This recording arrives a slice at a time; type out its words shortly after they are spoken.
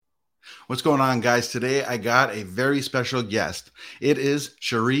What's going on, guys? Today I got a very special guest. It is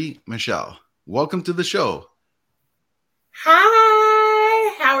Sheri Michele. Welcome to the show.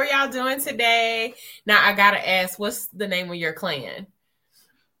 Hi, how are y'all doing today? Now I gotta ask, what's the name of your clan?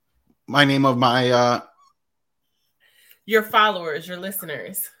 My name of my Your followers, your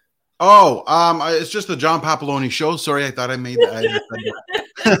listeners. it's just the John Papaloni show. Sorry, I thought I made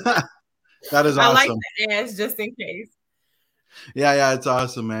that. That is I like awesome. to ask just in case. Yeah, it's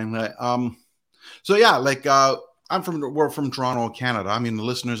awesome, man. We're from Toronto, Canada. I mean, the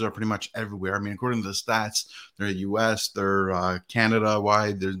listeners are pretty much everywhere. I mean, according to the stats, they're US, they're Canada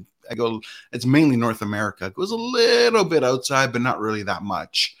wide. It's mainly North America. It goes a little bit outside, but not really that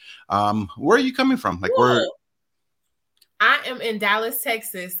much. Where are you coming from? Like, where? Cool. I am in Dallas,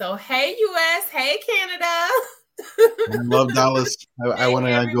 Texas. So hey US, hey Canada. I love Dallas. I Hey want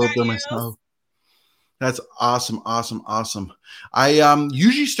to go there everybody else. myself. That's awesome, awesome, awesome. I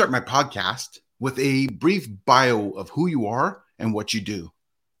usually start my podcast with a brief bio of who you are and what you do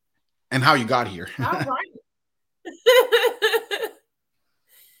and how you got here. All right.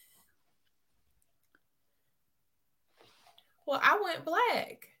 Well, I went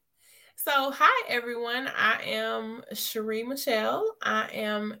black. So, hi everyone. I am Sheri Michele. I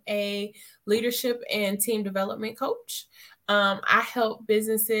am a leadership and team development coach. I help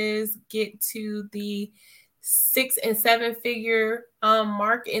businesses get to the 6 and 7 figure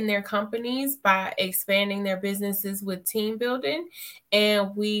mark in their companies by expanding their businesses with team building.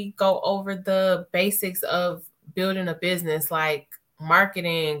 And we go over the basics of building a business, like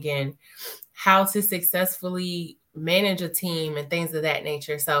marketing and how to successfully manage a team and things of that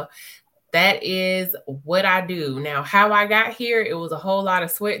nature. So, that is what I do. Now, how I got here, it was a whole lot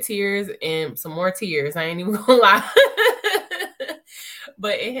of sweat, tears, and some more tears. I ain't even gonna lie.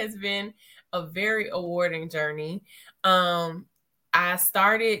 But it has been a very awarding journey. I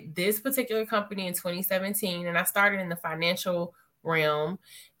started this particular company in 2017, and I started in the financial realm,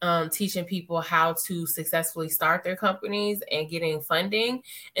 teaching people how to successfully start their companies and getting funding.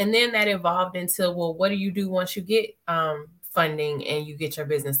 And then that evolved into, well, what do you do once you get funding and you get your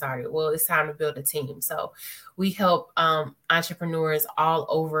business started? Well, it's time to build a team. So we help entrepreneurs all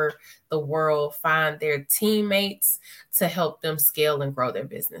over the world find their teammates to help them scale and grow their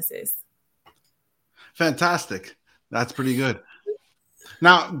businesses. Fantastic. That's pretty good.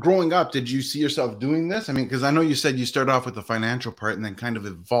 Now, growing up, did you see yourself doing this? I mean, because I know you said you started off with the financial part and then kind of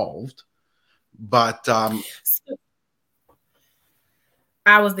evolved, but I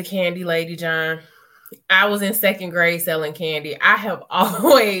was the candy lady, John. I was in second grade selling candy. I have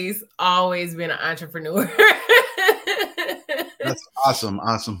always been an entrepreneur. that's awesome.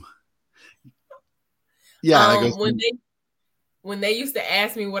 Awesome. Yeah, I guess. When they used to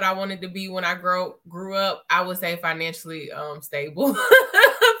ask me what I wanted to be when I grew up, I would say financially stable,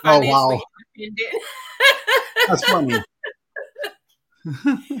 Oh, wow. financially independent. That's funny.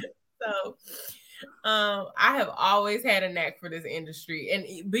 So I have always had a knack for this industry,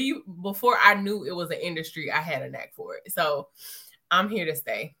 and before I knew it was an industry, I had a knack for it. So I'm here to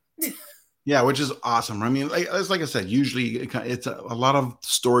stay. Yeah, which is awesome. I mean, like I said, usually it's a lot of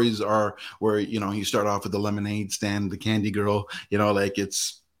stories are where, you start off with the lemonade stand, the candy girl, like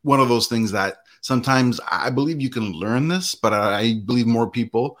it's one of those things that sometimes I believe you can learn this, but I believe more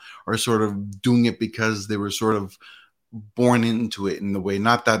people are sort of doing it because they were sort of born into it in the way,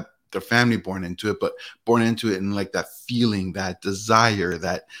 not that their family born into it, but born into it and like that feeling, that desire,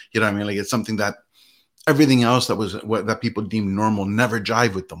 that, what I mean? Like it's something that everything else that people deem normal never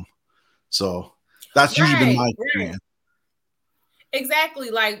jive with them. So that's usually been Right, my right. experience. Exactly.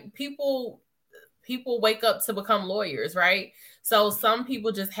 Like people wake up to become lawyers, right? So some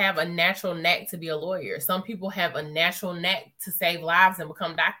people just have a natural knack to be a lawyer. Some people have a natural knack to save lives and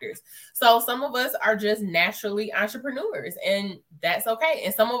become doctors. So some of us are just naturally entrepreneurs, and that's okay.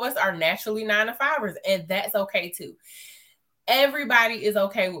 And some of us are naturally 9 to 5ers, and that's okay too. Everybody is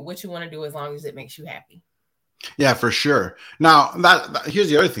okay with what you want to do as long as it makes you happy. Yeah, for sure. Now here's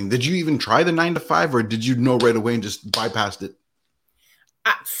the other thing. Did you even try the 9 to 5 or did you know right away and just bypassed it?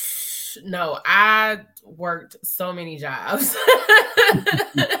 No, I worked so many jobs.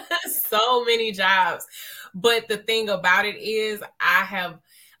 So many jobs. But the thing about it is I've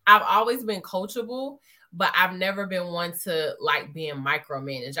always been coachable, but I've never been one to like being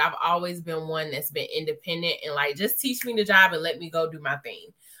micromanaged. I've always been one that's been independent and like just teach me the job and let me go do my thing.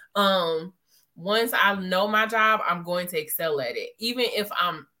 Once I know my job, I'm going to excel at it. Even if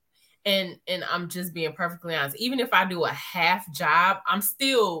and I'm just being perfectly honest, even if I do a half job, I'm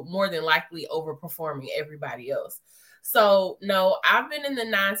still more than likely overperforming everybody else. So no, I've been in the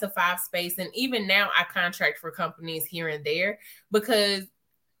 9 to 5 space, and even now I contract for companies here and there because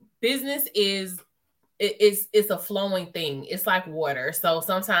business is it's a flowing thing. It's like water. So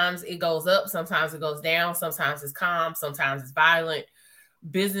sometimes it goes up, sometimes it goes down, sometimes it's calm, sometimes it's violent.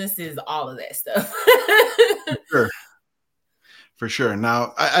 Business is all of that stuff. Sure. For sure.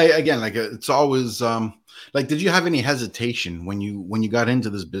 Now, I again, like it's always like, did you have any hesitation when you got into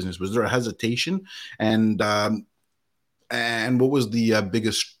this business? Was there a hesitation, and what was the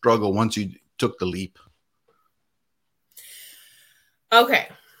biggest struggle once you took the leap? Okay,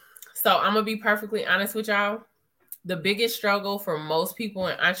 so I'm gonna be perfectly honest with y'all. The biggest struggle for most people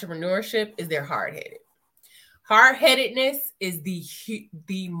in entrepreneurship is they're hard headed. Hard headedness is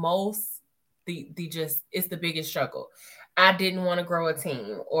the most the just it's the biggest struggle. I didn't want to grow a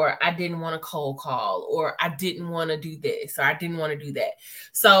team, or I didn't want to cold call, or I didn't want to do this, or I didn't want to do that.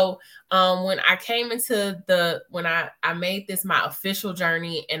 So when I came into when I made this my official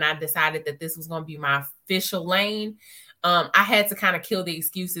journey, and I decided that this was going to be my official lane, I had to kind of kill the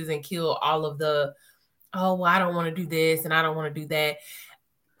excuses and kill all of the, oh, well, I don't want to do this and I don't want to do that.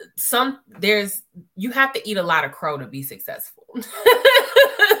 You have to eat a lot of crow to be successful.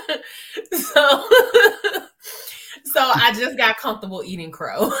 so I just got comfortable eating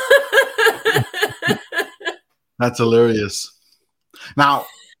crow. That's hilarious. Now,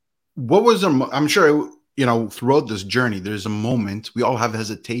 what was I'm sure, throughout this journey, there's a moment we all have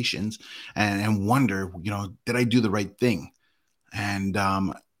hesitations and wonder, did I do the right thing? And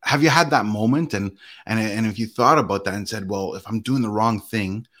have you had that moment? And if you thought about that and said, well, if I'm doing the wrong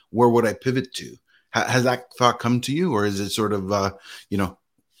thing, where would I pivot to? Has that thought come to you, or is it sort of,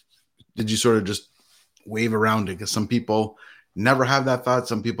 did you sort of just wave around it? Because some people never have that thought.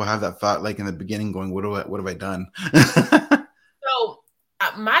 Some people have that thought, like in the beginning, going, what have I done? So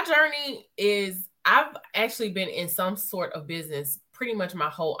my journey is, I've actually been in some sort of business pretty much my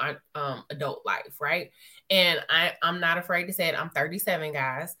whole adult life, right? And I'm not afraid to say it. I'm 37,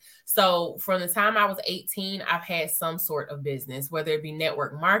 guys. So from the time I was 18, I've had some sort of business, whether it be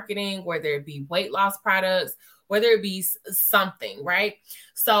network marketing, whether it be weight loss products, whether it be something, right?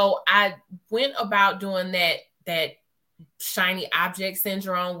 So I went about doing that shiny object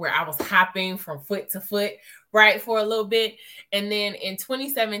syndrome, where I was hopping from foot to foot, right, for a little bit. And then in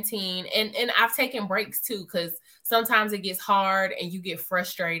 2017, and I've taken breaks too, because sometimes it gets hard and you get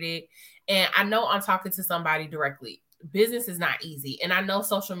frustrated. And I know I'm talking to somebody directly. Business is not easy. And I know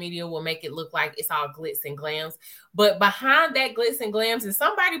social media will make it look like it's all glitz and glams. But behind that glitz and glams is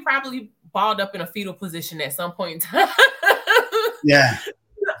somebody probably balled up in a fetal position at some point in time. Yeah.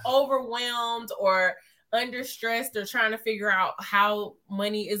 Overwhelmed or under stressed, or trying to figure out how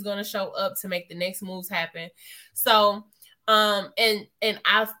money is going to show up to make the next moves happen. So and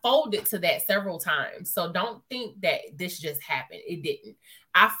I folded to that several times. So don't think that this just happened. It didn't.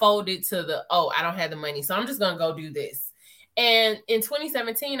 I folded to I don't have the money, so I'm just going to go do this. And in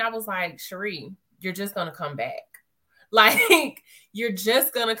 2017, I was like, Sheri, you're just going to come back. Like, you're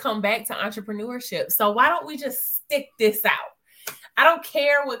just going to come back to entrepreneurship. So why don't we just stick this out? I don't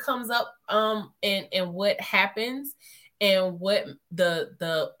care what comes up and what happens and what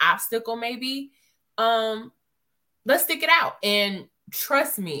the obstacle may be. Let's stick it out. And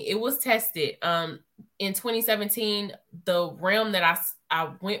trust me, it was tested. In 2017, the realm that I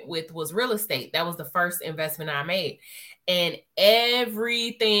went with was real estate. That was the first investment I made. And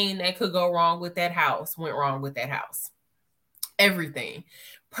everything that could go wrong with that house went wrong with that house. Everything.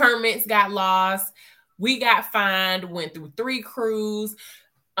 Permits got lost. We got fined, went through 3 crews.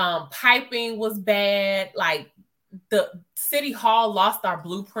 Piping was bad. Like, the city hall lost our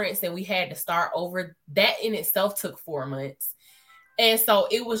blueprints and we had to start over. That in itself took 4 months. And so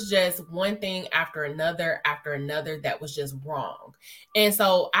it was just one thing after another that was just wrong. And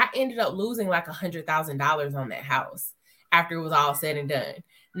so I ended up losing like $100,000 on that house after it was all said and done.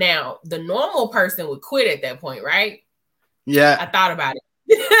 Now, the normal person would quit at that point, right? Yeah. I thought about it.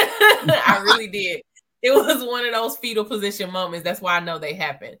 I really did. It was one of those fetal position moments. That's why I know they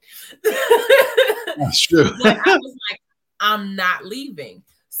happened. That's true. But I was like, I'm not leaving.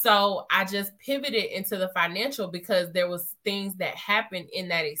 So I just pivoted into the financial, because there was things that happened in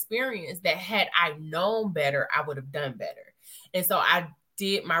that experience that had I known better, I would have done better. And so I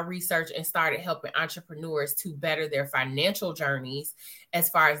did my research and started helping entrepreneurs to better their financial journeys as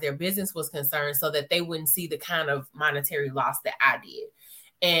far as their business was concerned, so that they wouldn't see the kind of monetary loss that I did.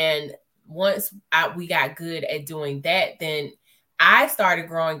 And once we got good at doing that, then I started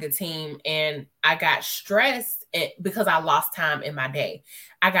growing a team, and I got stressed because I lost time in my day.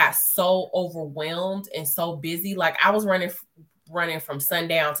 I got so overwhelmed and so busy. Like, I was running from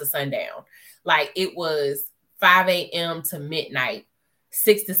sundown to sundown. Like, it was 5 a.m. to midnight,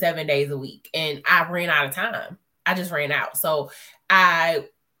 6 to 7 days a week. And I ran out of time. I just ran out. So I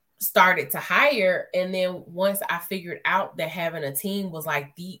started to hire. And then once I figured out that having a team was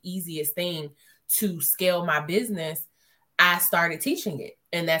like the easiest thing to scale my business, I started teaching it.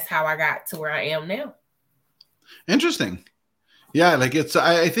 And that's how I got to where I am now. Interesting. Yeah, like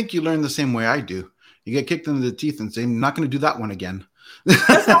I think you learn the same way I do. You get kicked in the teeth and say, I'm not going to do that one again.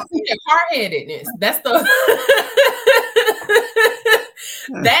 That's hard-headedness. That's the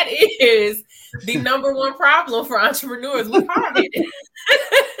that is the number one problem for entrepreneurs. We're hard-headed.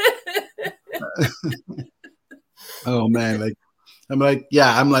 Oh man, like I'm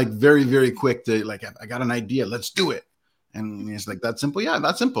like very, very quick to like, I got an idea, let's do it. And it's like, that simple. Yeah,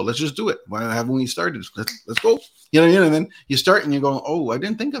 that's simple. Let's just do it. Why haven't we started? Let's go. And then you start and you go, oh, I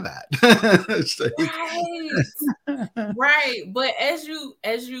didn't think of that. Right. Right. But as you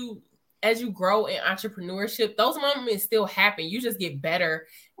grow in entrepreneurship, those moments still happen. You just get better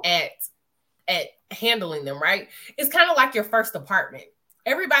at handling them, right? It's kind of like your first apartment.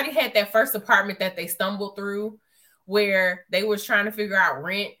 Everybody had that first apartment that they stumbled through where they was trying to figure out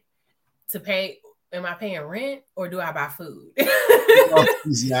rent to pay. Am I paying rent or do I buy food?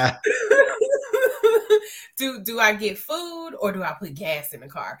 Yeah. Do I get food or do I put gas in the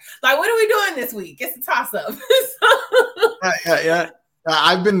car? Like, what are we doing this week? It's a toss up. Yeah.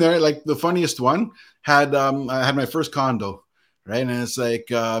 I've been there. Like the funniest one I had my first condo, right? And it's like,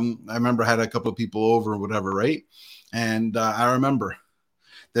 I remember I had a couple of people over or whatever, right? And I remember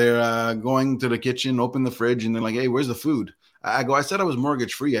they're going to the kitchen, open the fridge, and they're like, hey, where's the food? I said I was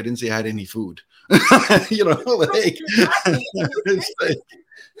mortgage free. I didn't say I had any food. Like, it's like,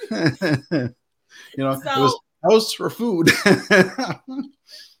 it was house for food.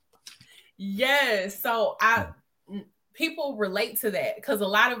 Yes. So people relate to that because a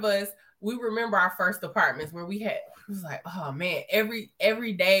lot of us, we remember our first apartments where it was like, oh man, every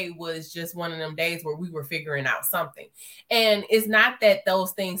day was just one of them days where we were figuring out something. And it's not that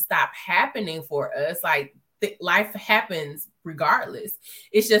those things stop happening for us. Like life happens regardless.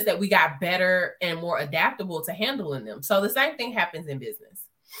 It's just that we got better and more adaptable to handling them. So the same thing happens in business.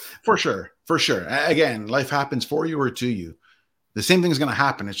 For sure. Again, life happens for you or to you. The same thing is going to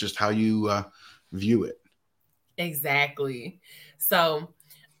happen. It's just how you view it. Exactly. So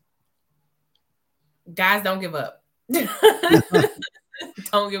guys, don't give up.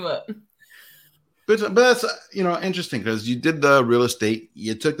 Don't give up. But that's, interesting because you did the real estate,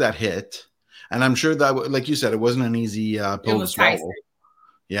 you took that hit. And I'm sure that, like you said, it wasn't an easy pill to swallow. Tyson.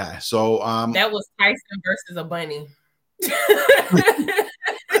 Yeah. So that was Tyson versus a bunny.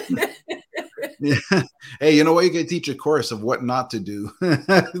 Yeah. Hey, you know what? You can teach a course of what not to do.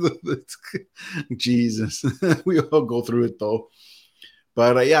 Jesus, we all go through it though.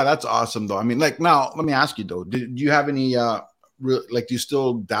 But yeah, that's awesome though. I mean, like now, let me ask you though. Do you have any do you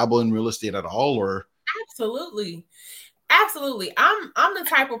still dabble in real estate at all, or? Absolutely. I'm the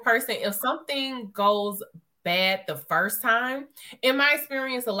type of person, if something goes bad the first time, in my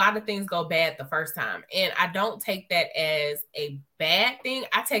experience, a lot of things go bad the first time. And I don't take that as a bad thing.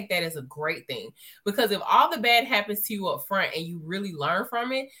 I take that as a great thing. Because if all the bad happens to you up front and you really learn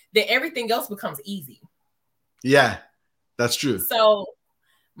from it, then everything else becomes easy. Yeah, that's true. So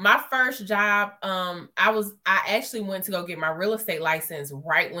my first job, I actually went to go get my real estate license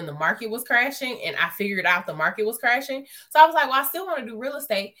right when the market was crashing, and I figured out the market was crashing. So I was like, well, I still want to do real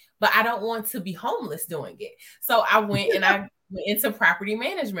estate, but I don't want to be homeless doing it. So I went and I went into property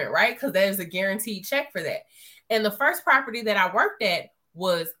management, right? Because there's a guaranteed check for that. And the first property that I worked at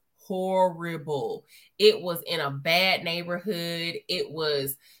was horrible. It was in a bad neighborhood. It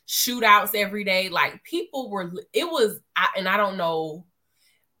was shootouts every day. Like I don't know.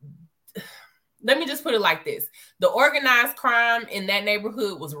 Let me just put it like this. The organized crime in that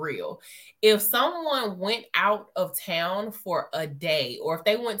neighborhood was real. If someone went out of town for a day, or if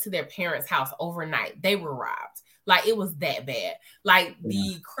they went to their parents' house overnight, they were robbed. Like it was that bad. Like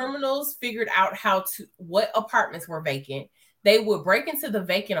the criminals figured out what apartments were vacant. They would break into the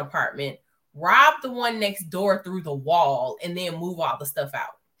vacant apartment, rob the one next door through the wall, and then move all the stuff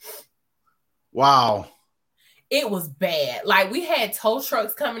out. Wow. It was bad. Like we had tow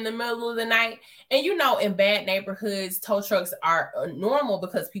trucks come in the middle of the night. And in bad neighborhoods, tow trucks are normal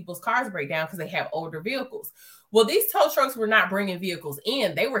because people's cars break down because they have older vehicles. Well, these tow trucks were not bringing vehicles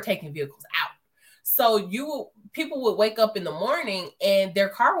in. They were taking vehicles out. So people would wake up in the morning and their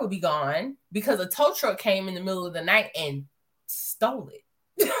car would be gone because a tow truck came in the middle of the night and stole it.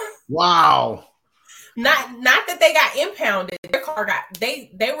 Wow. Not that they got impounded. Their car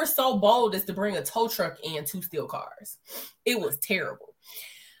they were so bold as to bring a tow truck in to steal cars. It was terrible.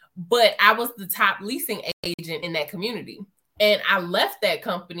 But I was the top leasing agent in that community. And I left that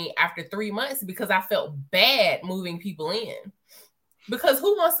company after 3 months because I felt bad moving people in. because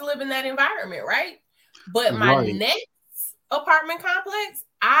who wants to live in that environment, right? But my Right. next apartment complex,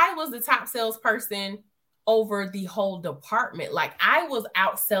 I was the top salesperson over the whole department. Like I was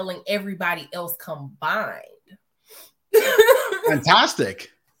outselling everybody else combined.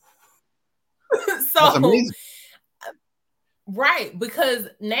 Fantastic. That's So, amazing. right, because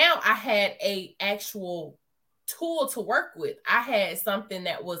now I had a actual tool to work with. I had something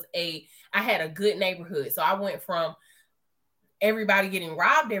that was I had a good neighborhood. So I went from everybody getting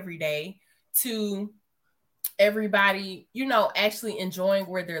robbed every day to everybody, actually enjoying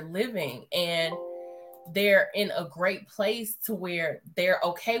where they're living, and they're in a great place to where they're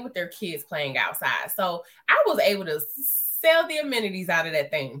okay with their kids playing outside. So I was able to sell the amenities out of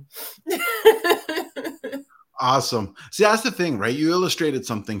that thing. Awesome. See, that's the thing, right? You illustrated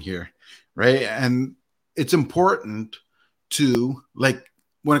something here, right? And it's important to, like,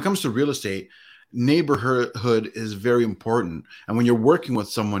 when it comes to real estate, neighborhood is very important. And when you're working with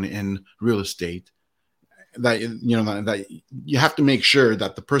someone in real estate, that that you have to make sure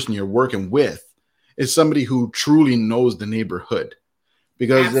that the person you're working with is somebody who truly knows the neighborhood.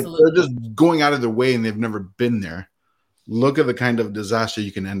 Because if Absolutely. they're just going out of their way and they've never been there, look at the kind of disaster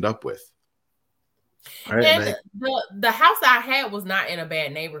you can end up with. Right? And Like, the house I had was not in a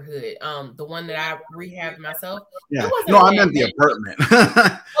bad neighborhood. The one that I rehabbed myself, it yeah. wasn't No, a I bad meant the neighborhood.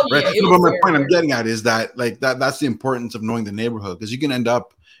 apartment. Oh Right. yeah, it No, was but my very, point I'm very. getting at is that, like, that's the importance of knowing the neighborhood, because you can end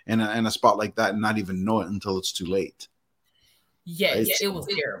up in a spot like that and not even know it until it's too late. Right. Yes, it was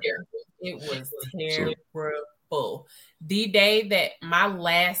So, terrible. It was so terrible. The day that my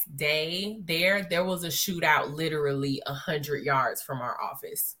last day there was a shootout literally 100 yards from our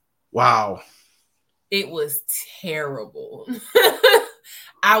office. wow. It was terrible.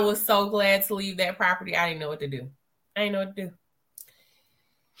 I was so glad to leave that property. I didn't know what to do. I didn't know what to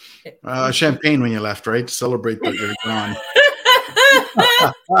do. Champagne when you left, right? To celebrate that you're gone.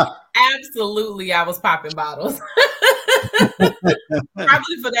 Absolutely, I was popping bottles.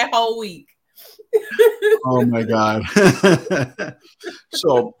 Probably for that whole week. Oh my God.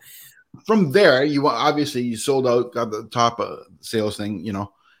 So from there, you obviously you sold out, got the top sales thing,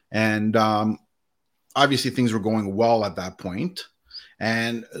 and obviously things were going well at that point.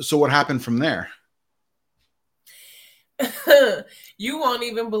 And so what happened from there? You won't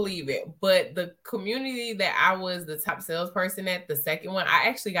even believe it, but the community that I was the top salesperson at, the second one, I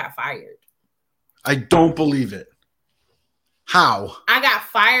actually got fired. I don't believe it. How? I got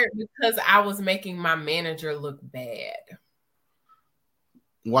fired because I was making my manager look bad.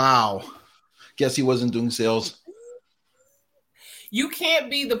 Wow. Guess he wasn't doing sales. You can't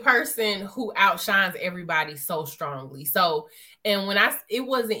be the person who outshines everybody so strongly. So, and it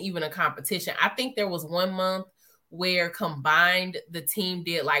wasn't even a competition. I think there was 1 month where combined the team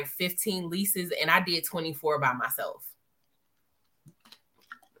did like 15 leases and I did 24 by myself.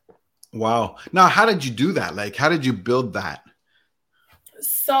 Wow. Now, how did you do that? Like, how did you build that?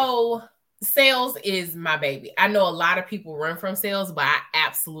 So, sales is my baby. I know a lot of people run from sales, but I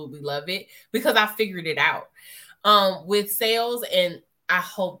absolutely love it because I figured it out. With sales, and I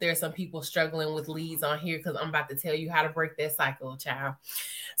hope there's some people struggling with leads on here because I'm about to tell you how to break that cycle, child.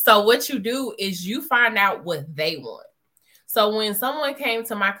 So what you do is you find out what they want. So when someone came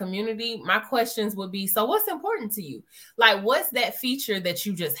to my community, my questions would be, so what's important to you? Like, what's that feature that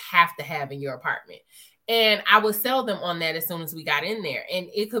you just have to have in your apartment? And I would sell them on that as soon as we got in there. And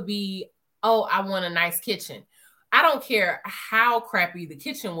it could be, oh, I want a nice kitchen. I don't care how crappy the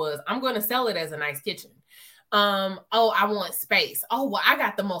kitchen was. I'm going to sell it as a nice kitchen. Oh, I want space. Oh, well, I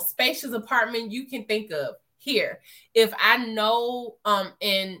got the most spacious apartment you can think of here. If I know,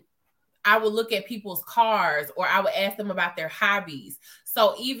 and I would look at people's cars or I would ask them about their hobbies.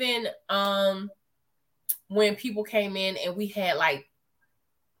 So even when people came in and we had like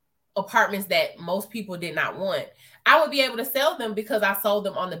apartments that most people did not want, I would be able to sell them because I sold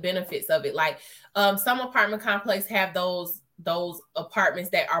them on the benefits of it. Like some apartment complexes have those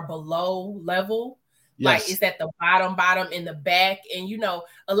apartments that are below level. Like Yes. it's at the bottom in the back. And,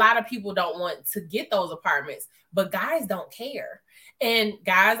 a lot of people don't want to get those apartments, but guys don't care. And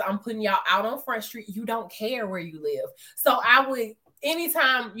guys, I'm putting y'all out on Front Street. You don't care where you live. So I would,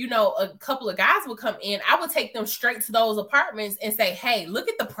 anytime, a couple of guys would come in, I would take them straight to those apartments and say, hey, look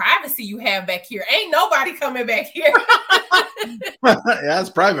at the privacy you have back here. Ain't nobody coming back here. Yeah, it's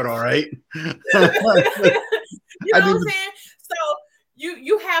private, all right. You know what I'm saying? So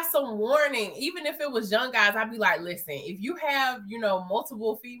you have some warning. Even if it was young guys, I'd be like, listen, if you have,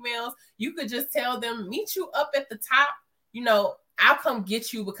 multiple females, you could just tell them, meet you up at the top. I'll come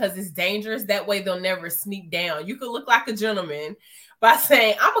get you because it's dangerous. That way they'll never sneak down. You could look like a gentleman by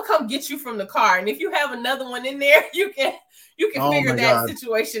saying, I'm gonna come get you from the car. And if you have another one in there, you can figure that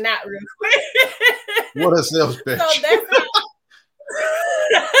situation out real quick. What a sales pitch. So that's how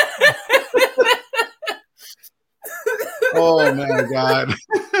oh my God.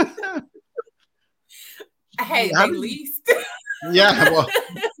 Hey, they leased. Yeah, well,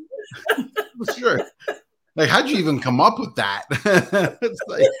 sure. Like, how'd you even come up with that? It's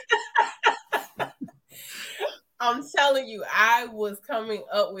like, I'm telling you, I was coming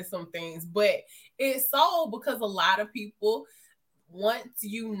up with some things, but it's sold because a lot of people, once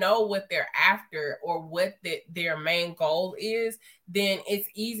you know what they're after or what their main goal is, then it's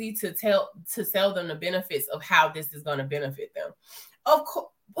easy to sell them the benefits of how this is going to benefit them. Of course,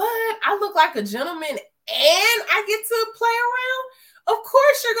 what? I look like a gentleman and I get to play around? Of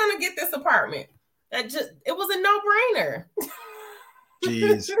course you're going to get this apartment. It was a no-brainer.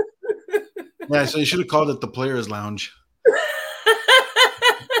 Jeez. Yeah, so you should have called it the Players Lounge.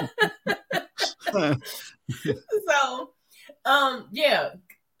 So, yeah,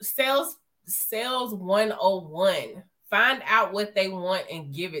 sales 101. Find out what they want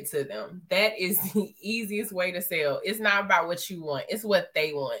and give it to them. That is the easiest way to sell. It's not about what you want. It's what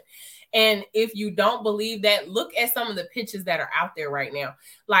they want. And if you don't believe that, look at some of the pitches that are out there right now.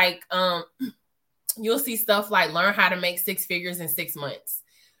 Like, you'll see stuff like learn how to make 6 figures in 6 months.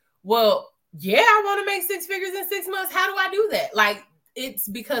 Well, yeah, I want to make 6 figures in 6 months. How do I do that? Like, it's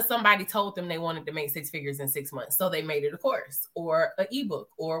because somebody told them they wanted to make 6 figures in 6 months. So they made it a course or an ebook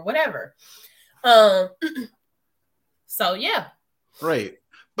or whatever. So, yeah. Right.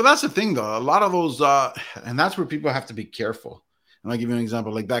 But that's the thing, though. A lot of those, and that's where people have to be careful. And I'll give you an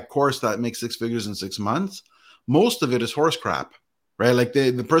example. Like that course that makes 6 figures in 6 months, most of it is horse crap, right? Like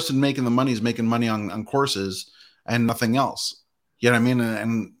the person making the money is making money on courses and nothing else. You know what I mean?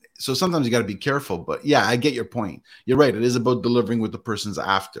 And so sometimes you got to be careful. But yeah, I get your point. You're right. It is about delivering what the person's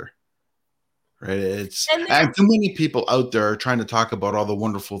after. Right. And too many people out there are trying to talk about all the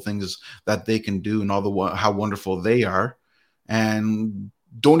wonderful things that they can do and how wonderful they are, and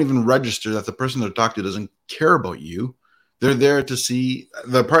don't even register that the person they're talking to doesn't care about you. They're there to see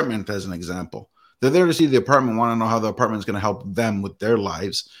the apartment, as an example. They're there to see the apartment, want to know how the apartment is going to help them with their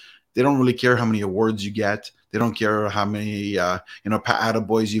lives. They don't really care how many awards you get. They don't care how many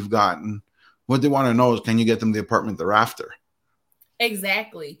attaboys you've gotten. What they want to know is, can you get them the apartment they're after?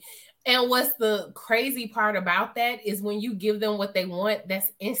 Exactly. And what's the crazy part about that is when you give them what they want,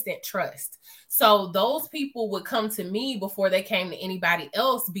 that's instant trust. So those people would come to me before they came to anybody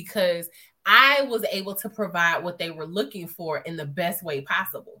else because I was able to provide what they were looking for in the best way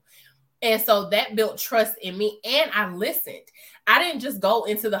possible. And so that built trust in me, and I listened. I didn't just go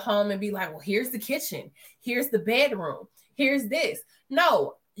into the home and be like, well, here's the kitchen, here's the bedroom, here's this.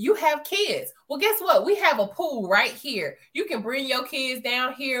 No. You have kids. Well, guess what? We have a pool right here. You can bring your kids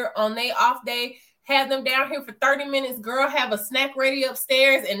down here on their off day, have them down here for 30 minutes. Girl, have a snack ready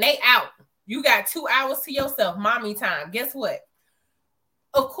upstairs and they out. You got 2 hours to yourself, mommy time. Guess what?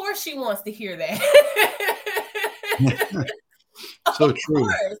 Of course she wants to hear that. So true.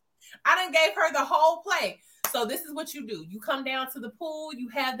 Course. I done gave her the whole play. So this is what you do. You come down to the pool. You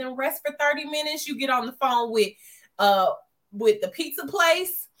have them rest for 30 minutes. You get on the phone with the pizza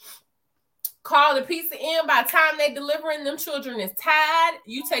place, call the pizza in. By the time they delivering, them children is tired.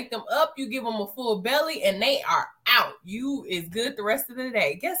 You take them up, you give them a full belly, and they are out. You is good the rest of the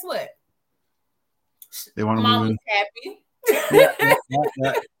day. Guess what? They want to move in. Happy.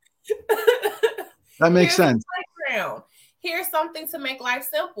 Yeah. That makes sense. Here's something to make life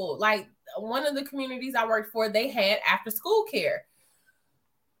simple. Like one of the communities I worked for, they had after school care.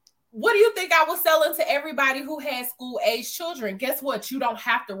 What do you think I was selling to everybody who had school-age children? Guess what? You don't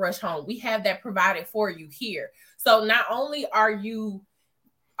have to rush home. We have that provided for you here. So not only are you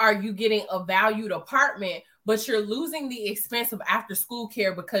getting a valued apartment, but you're losing the expense of after-school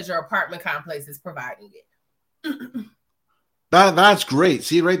care because your apartment complex is providing it. That's great.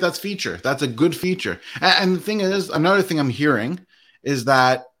 See, right? That's feature. That's a good feature. And the thing is, another thing I'm hearing is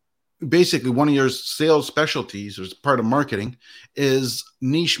that basically one of your sales specialties or part of marketing is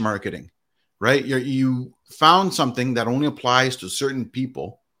niche marketing, right? You found something that only applies to certain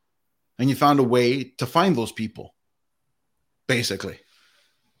people and you found a way to find those people, basically.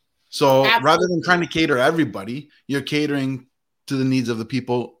 So Absolutely. Rather than trying to cater to everybody, you're catering to the needs of the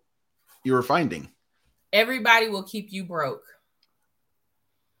people you're finding. Everybody will keep you broke.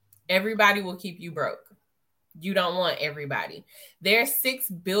 Everybody will keep you broke. You don't want everybody. There's 6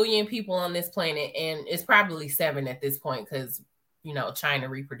 billion people on this planet, and it's probably 7 at this point because, China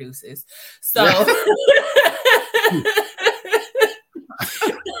reproduces. So,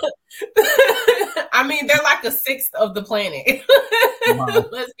 mean, they're like a sixth of the planet. Wow.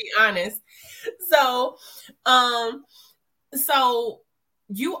 Let's be honest. So, um, so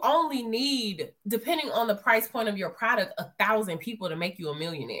you only need, depending on the price point of your product, 1,000 people to make you a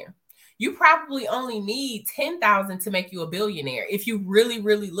millionaire. You probably only need 10,000 to make you a billionaire if you really,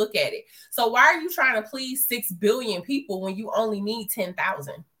 really look at it. So why are you trying to please 6 billion people when you only need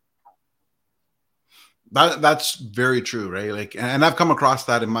 10,000? That's very true, right? Like, and I've come across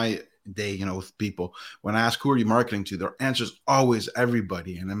that in my day, with people. When I ask who are you marketing to, their answer is always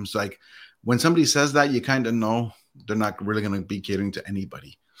everybody. And I'm just like, when somebody says that, you kind of know they're not really going to be catering to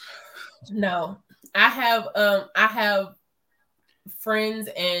anybody. No. I have friends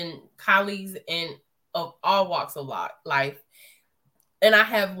and colleagues in of all walks of life. And I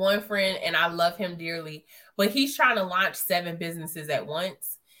have one friend and I love him dearly, but he's trying to launch 7 businesses at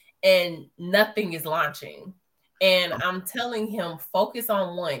once and nothing is launching. And I'm telling him, focus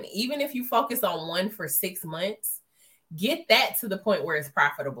on one. Even if you focus on one for 6 months, get that to the point where it's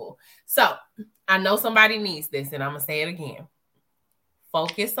profitable. So I know somebody needs this, and I'm going to say it again.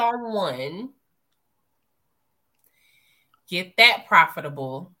 Focus on one, get that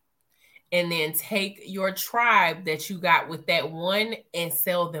profitable, and then take your tribe that you got with that one and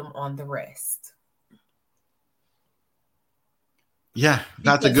sell them on the rest. Yeah,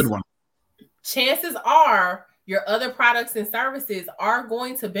 that's a good one. Chances are your other products and services are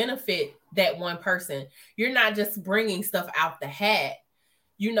going to benefit that one person. You're not just bringing stuff out the hat.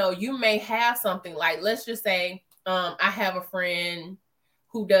 You may have something like, let's just say, I have a friend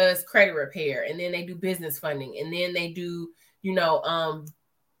who does credit repair, and then they do business funding, and then they do,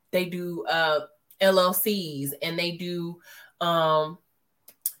 LLCs, and they do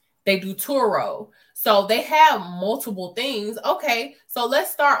Turo. So they have multiple things. Okay, so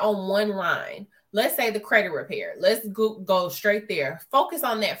let's start on one line. Let's say the credit repair. Let's go straight there. Focus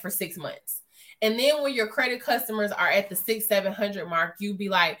on that for 6 months. And then when your credit customers are at the 600-700 mark, you be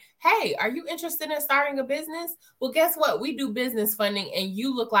like, hey, are you interested in starting a business? Well, guess what? We do business funding, and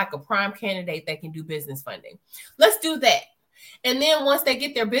you look like a prime candidate that can do business funding. Let's do that. And then once they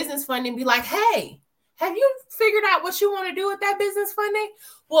get their business funding, be like, hey, have you figured out what you want to do with that business funding?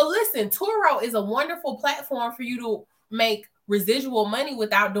 Well, listen, Turo is a wonderful platform for you to make residual money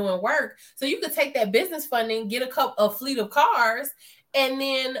without doing work. So you could take that business funding, get a fleet of cars, and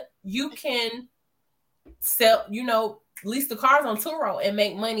then you can sell, lease the cars on Turo and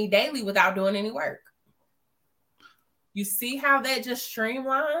make money daily without doing any work. You see how that just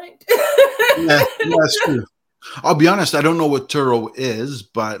streamlined? Yeah, that's true. I'll be honest, I don't know what Turo is,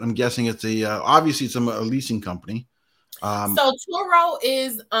 but I'm guessing it's obviously it's a leasing company. So Turo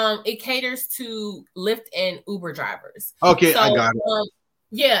is it caters to Lyft and Uber drivers. Okay, so, I got it.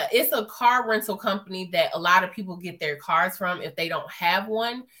 Yeah, it's a car rental company that a lot of people get their cars from if they don't have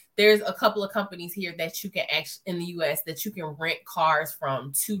one. There's a couple of companies here that you can actually in the US that you can rent cars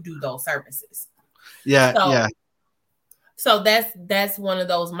from to do those services. Yeah, yeah. So that's one of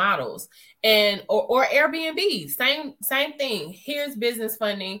those models. And or Airbnb, same thing. Here's business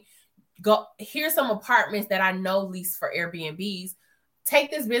funding. Here's some apartments that I know lease for Airbnbs. Take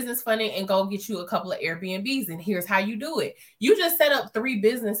this business funding and go get you a couple of Airbnbs. And here's how you do it. You just set up 3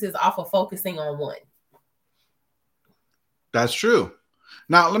 businesses off of focusing on one. That's true.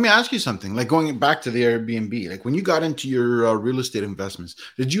 Now, let me ask you something. Like going back to the Airbnb, like when you got into your real estate investments,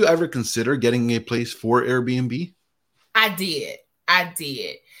 did you ever consider getting a place for Airbnb? I did.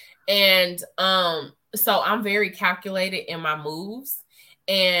 And so I'm very calculated in my moves.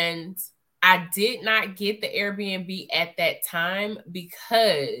 And I did not get the Airbnb at that time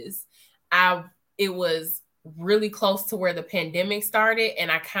because it was really close to where the pandemic started,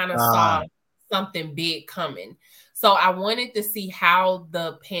 and I kind of saw something big coming. So I wanted to see how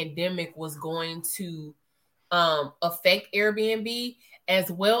the pandemic was going to affect Airbnb,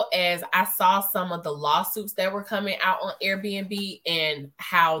 as well as I saw some of the lawsuits that were coming out on Airbnb and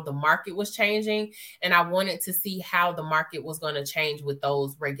how the market was changing. And I wanted to see how the market was going to change with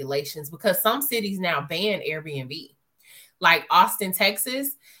those regulations, because some cities now ban Airbnb. Like Austin,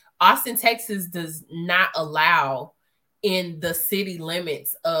 Texas does not allow in the city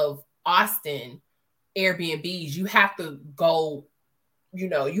limits of Austin Airbnbs. You have to go,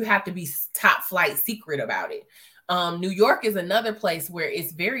 you have to be top flight secret about it. New York is another place where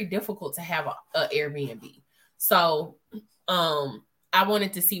it's very difficult to have a Airbnb. So I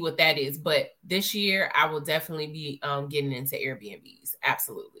wanted to see what that is. But this year, I will definitely be getting into Airbnbs.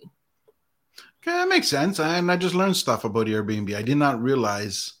 Absolutely. Okay, that makes sense. And I just learned stuff about Airbnb. I did not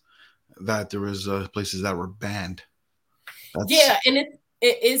realize that there was places that were banned. Yeah, and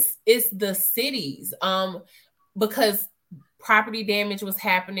it's the cities because property damage was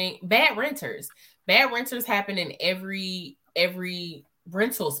happening. Bad renters bad renters happen in every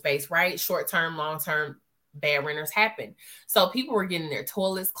rental space, right? Short term, long term, bad renters happen. So people were getting their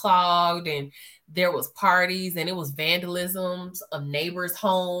toilets clogged, and there was parties, and it was vandalisms of neighbors'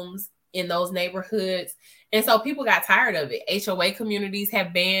 homes in those neighborhoods. And so people got tired of it. HOA communities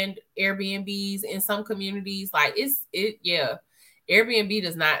have banned Airbnbs in some communities. Like yeah. Airbnb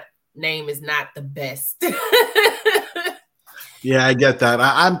is not the best. Yeah, I get that.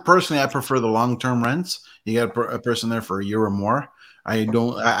 I'm personally, I prefer the long-term rents. You get a person there for a year or more. I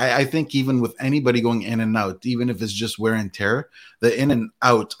don't. I think even with anybody going in and out, even if it's just wear and tear, the in and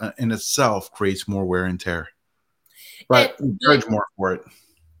out in itself creates more wear and tear. But you charge more for it.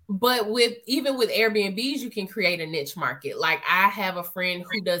 But even with Airbnbs, you can create a niche market. Like I have a friend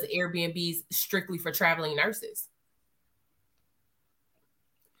who does Airbnbs strictly for traveling nurses.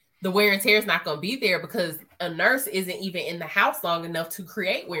 The wear and tear is not going to be there because a nurse isn't even in the house long enough to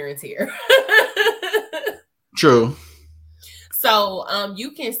create wear and tear. True. So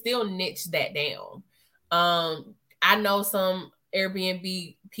you can still niche that down. I know some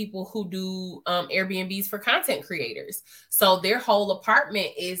Airbnb people who do Airbnbs for content creators. So their whole apartment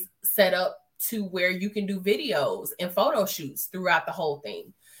is set up to where you can do videos and photo shoots throughout the whole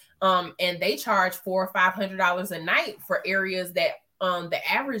thing. And they charge $400 or $500 a night for areas that the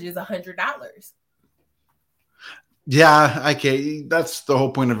average is $100. Yeah, okay. That's the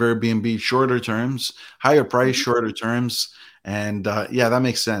whole point of Airbnb. Shorter terms, higher price, shorter terms. And yeah, that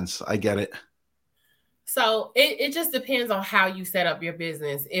makes sense. I get it. So it just depends on how you set up your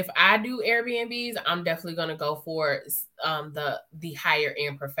business. If I do Airbnbs, I'm definitely going to go for the higher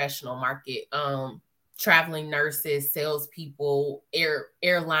end professional market. Traveling nurses, salespeople,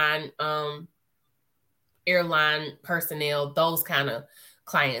 airline personnel, those kind of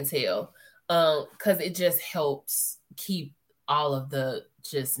clientele. Because it just helps keep all of the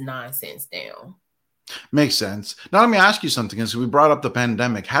just nonsense down. Makes sense. Now let me ask you something. Because we brought up the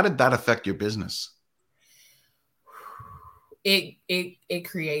pandemic, how did that affect your business? It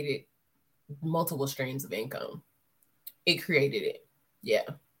created multiple streams of income. It created it.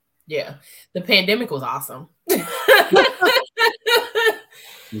 Yeah. The pandemic was awesome.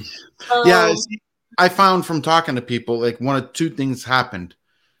 Yeah, I found from talking to people, like one of two things happened.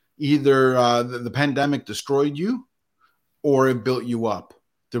 Either the pandemic destroyed you or it built you up.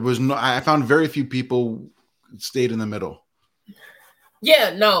 I found very few people stayed in the middle.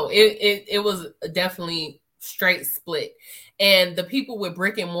 Yeah, no, it was definitely straight split. And the people with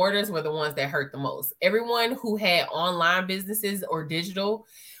brick and mortars were the ones that hurt the most. Everyone who had online businesses or digital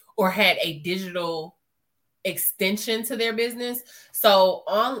or had a digital extension to their business. So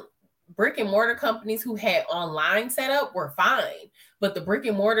on brick and mortar companies who had online setup were fine. But the brick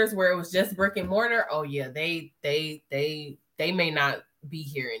and mortars where it was just brick and mortar, oh yeah, they may not be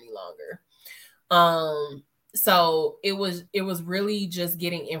here any longer. So it was really just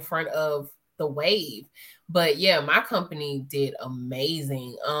getting in front of the wave. But yeah, my company did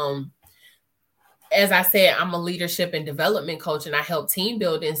amazing. As I said, I'm a leadership and development coach and I help team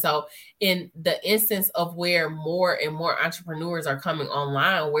building. So in the instance of where more and more entrepreneurs are coming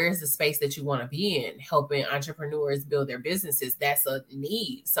online, where's the space that you want to be in? Helping entrepreneurs build their businesses. That's a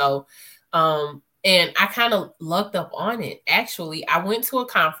need. So, and I kind of lucked up on it. Actually, I went to a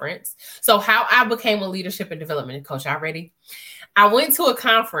conference. So how I became a leadership and development coach, already. I went to a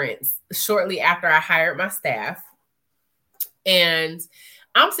conference shortly after I hired my staff, and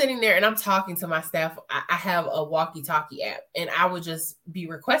I'm sitting there and I'm talking to my staff. I have a walkie-talkie app, and I would just be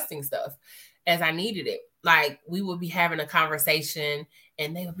requesting stuff as I needed it. Like we would be having a conversation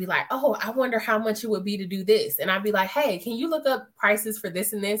and they would be like, oh, I wonder how much it would be to do this. And I'd be like, hey, can you look up prices for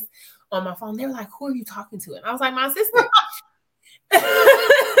this and this on my phone? They're like, who are you talking to? And I was like, my assistant.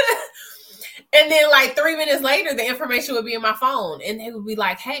 And then like 3 minutes later, the information would be in my phone and they would be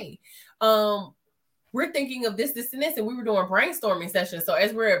like, hey, we're thinking of this, this, and this. And we were doing brainstorming sessions. So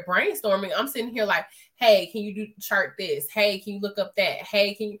as we're brainstorming, I'm sitting here like, hey, can you chart this? Hey, can you look up that?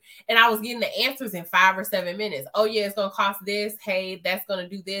 Hey, can you? And I was getting the answers in 5 or 7 minutes. Oh yeah, it's going to cost this. Hey, that's going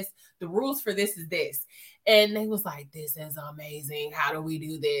to do this. The rules for this is this. And they was like, this is amazing. How do we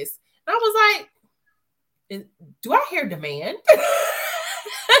do this? And I was like, do I hear demand?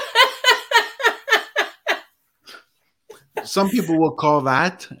 Some people will call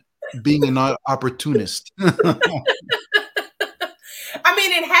that being an opportunist. I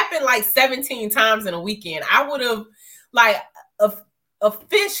mean, it happened like 17 times in a weekend. I would have, like, a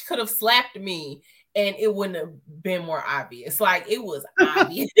fish could have slapped me and it wouldn't have been more obvious. Like, it was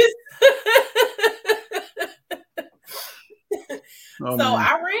obvious. Oh So man.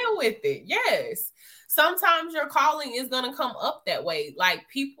 I ran with it. Yes. Sometimes your calling is going to come up that way. Like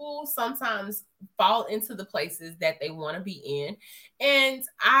people sometimes fall into the places that they want to be in. And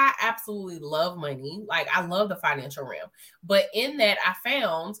I absolutely love money. Like I love the financial realm. But in that, I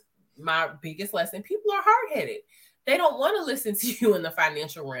found my biggest lesson people are hard headed. They don't want to listen to you in the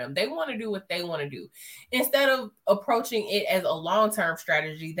financial realm. They want to do what they want to do. Instead of approaching it as a long term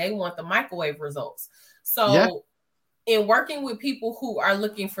strategy, they want the microwave results. Yeah. So, in working with people who are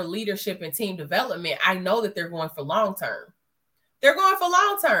looking for leadership and team development, I know that they're going for long term. They're going for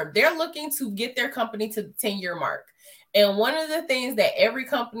long term. They're looking to get their company to the 10-year mark. And one of the things that every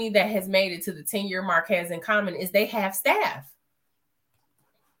company that has made it to the 10-year mark has in common is they have staff.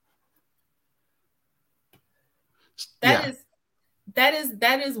 That Yeah. is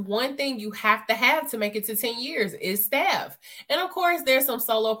that is one thing you have to make it to 10 years is staff. And of course there's some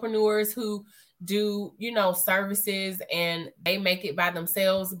solopreneurs who do, services and they make it by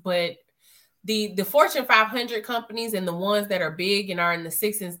themselves, but the Fortune 500 companies and the ones that are big and are in the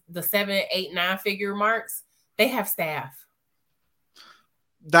 6 and the 7, 8, 9 figure marks, they have staff.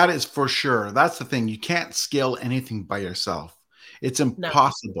 That is for sure. That's the thing. You can't scale anything by yourself. It's No,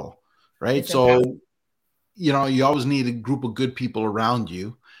 impossible, right? it's impossible. So, you always need a group of good people around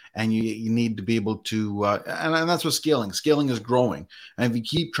you, and you need to be able to, and that's what scaling is growing. And if you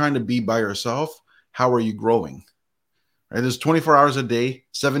keep trying to be by yourself, how are you growing? Right? There's 24 hours a day,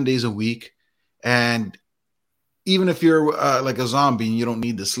 7 days a week. And even if you're like a zombie and you don't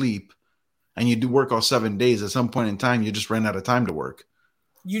need to sleep and you do work all 7 days, at some point in time, you just ran out of time to work.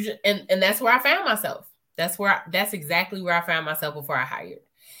 And that's where I found myself. That's exactly where I found myself before I hired.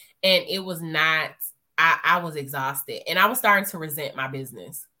 And it was not, I was exhausted and I was starting to resent my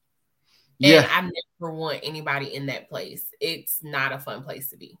business. And Yeah. I never want anybody in that place. It's not a fun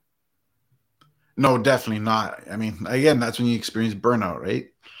place to be. No, definitely not. I mean, again, that's when you experience burnout, right?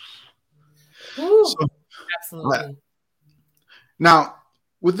 So Whew, uh, absolutely. now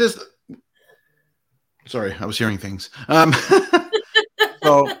with this, sorry, I was hearing things.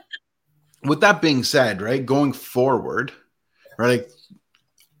 So with that being said, right, going forward, right, like,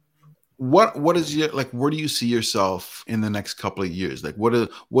 what is your, like, where do you see yourself in the next couple of years? Like, what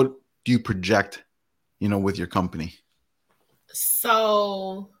do you project, with your company?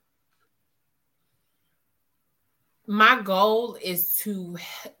 So my goal is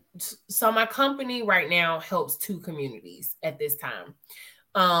so my company right now helps 2 communities at this time.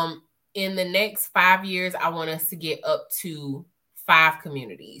 Um, in the next 5 years, I want us to get up to 5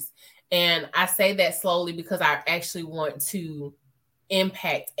 communities. And I say that slowly because I actually want to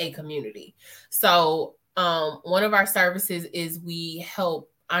impact a community. So, one of our services is we help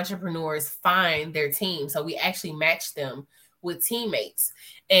entrepreneurs find their team. So, we actually match them with teammates.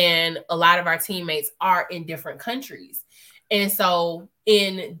 And a lot of our teammates are in different countries. And so,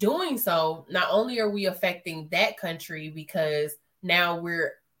 in doing so, not only are we affecting that country because now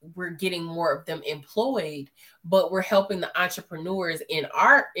we're getting more of them employed, but we're helping the entrepreneurs in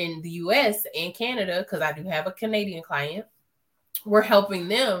the US and Canada, because I do have a Canadian client. We're helping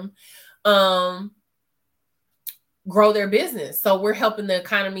them um grow their business. So we're helping the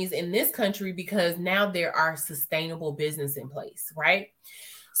economies in this country because now there are sustainable business in place, right?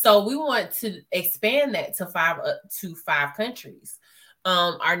 So we want to expand that to five countries.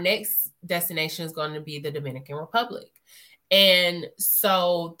 Our next destination is going to be the Dominican Republic. And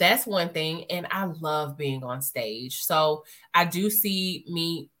so that's one thing. And I love being on stage. So I do see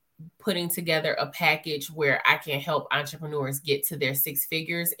me putting together a package where I can help entrepreneurs get to their 6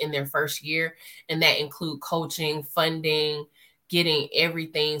 figures in their first year. And that include coaching, funding, getting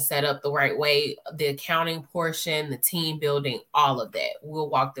everything set up the right way, the accounting portion, the team building, all of that. We'll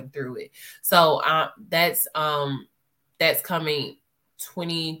walk them through it. So that's coming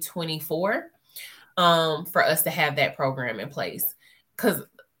 2024 for us to have that program in place. Because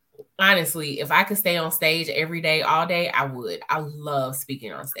honestly, if I could stay on stage every day, all day, I would. I love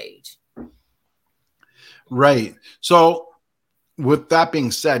speaking on stage. Right. So with that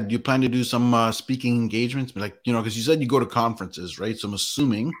being said, do you plan to do some speaking engagements? Like, because you said you go to conferences, right? So I'm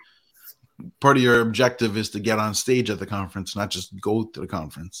assuming part of your objective is to get on stage at the conference, not just go to the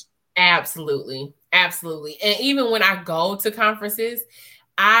conference. Absolutely. Absolutely. And even when I go to conferences,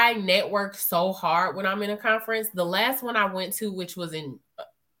 I network so hard when I'm in a conference. The last one I went to, which was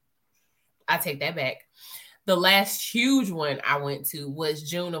I take that back. The last huge one I went to was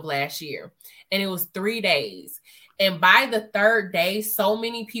June of last year, and it was 3 days. And by the third day, so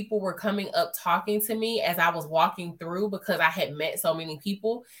many people were coming up talking to me as I was walking through because I had met so many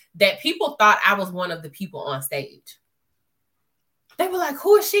people that people thought I was one of the people on stage. They were like,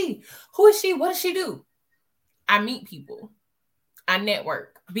 "Who is she? Who is she? What does she do?" I meet people. I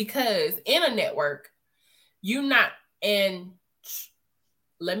network because in a network, you not, and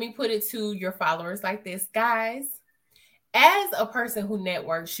let me put it to your followers like this, guys. As a person who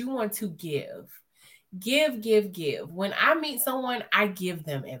networks, you want to give. When I meet someone, I give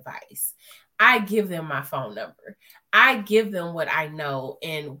them advice. I give them my phone number. I give them what I know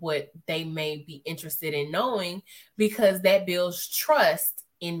and what they may be interested in knowing because that builds trust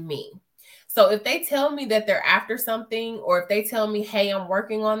in me. So if they tell me that they're after something, or if they tell me, hey, I'm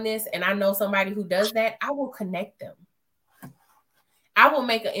working on this, and I know somebody who does that, I will connect them. I will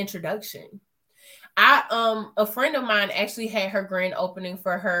make an introduction. A friend of mine actually had her grand opening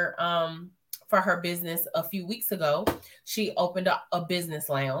for her business a few weeks ago. She opened a business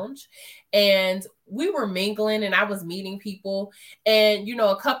lounge, and we were mingling, and I was meeting people, and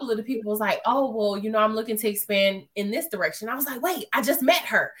a couple of the people was like, oh, well, I'm looking to expand in this direction. I was like, wait, I just met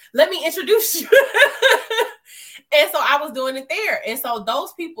her, let me introduce you. And so I was doing it there. And so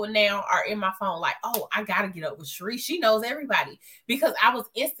those people now are in my phone like, oh, I got to get up with Sheri. She knows everybody, because I was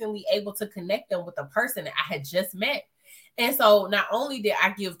instantly able to connect them with a person that I had just met. And so not only did I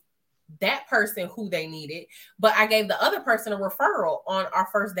give that person who they needed, but I gave the other person a referral on our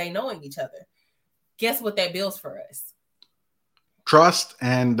first day knowing each other. Guess what that builds for us? Trust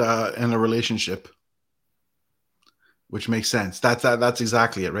and a relationship, which makes sense. That's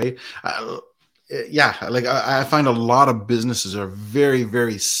exactly it, right? Yeah, like I find a lot of businesses are very,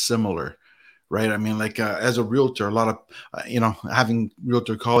 very similar, right? I mean, like as a realtor, a lot of having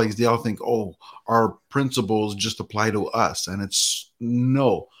realtor colleagues, they all think, oh, our principles just apply to us, and it's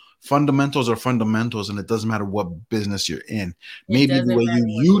no. Fundamentals are fundamentals, and it doesn't matter what business you're in. Maybe the way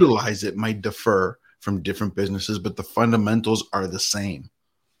you utilize it might differ from different businesses, but the fundamentals are the same.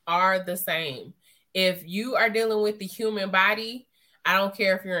 If you are dealing with the human body, I don't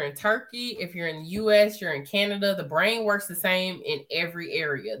care if you're in Turkey, if you're in the US, you're in Canada, the brain works the same in every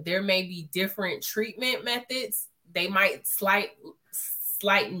area. There may be different treatment methods. They might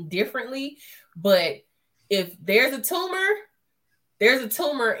slighten differently, but if there's a tumor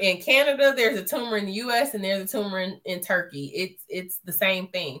in Canada, there's a tumor in the US, and there's a tumor in Turkey. It's the same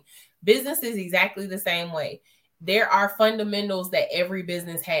thing. Business is exactly the same way. There are fundamentals that every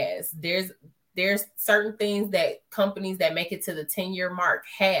business has. There's certain things that companies that make it to the 10-year mark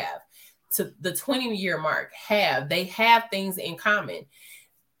have, to the 20-year mark have. They have things in common.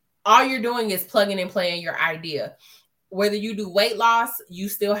 All you're doing is plugging and playing your idea. Whether you do weight loss, you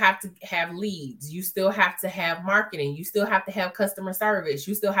still have to have leads. You still have to have marketing. You still have to have customer service.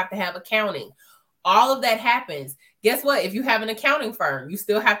 You still have to have accounting. All of that happens. Guess what? If you have an accounting firm, you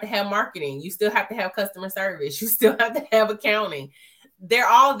still have to have marketing. You still have to have customer service. You still have to have accounting. They're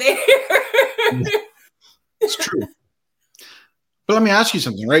all there. It's true. But let me ask you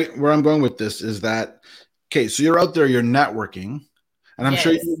something, right? Where I'm going with this is that, okay, so you're out there, you're networking, and I'm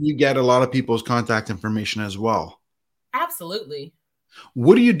sure you get a lot of people's contact information as well. Absolutely.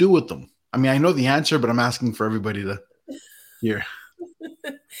 What do you do with them? I mean, I know the answer, but I'm asking for everybody to hear.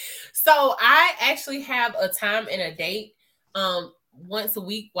 So I actually have a time and a date once a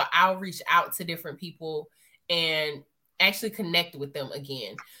week where I'll reach out to different people and actually connect with them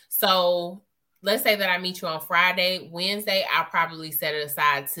again. So let's say that I meet you on Friday. Wednesday, I'll probably set it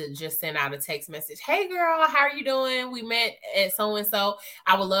aside to just send out a text message. Hey girl, how are you doing? We met at so-and-so.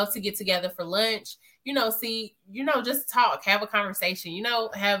 I would love to get together for lunch. Just talk, have a conversation,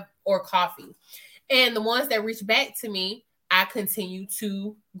 or coffee. And the ones that reach back to me, I continue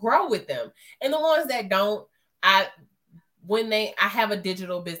to grow with them. And the ones that don't, I have a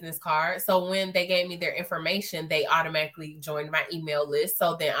digital business card. So when they gave me their information, they automatically joined my email list.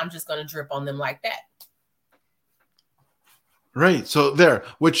 So then I'm just going to drip on them like that. Right. So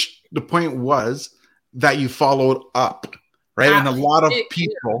which the point was that you followed up, right? And a lot of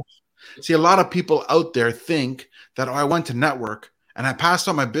people out there think that, I went to network and I passed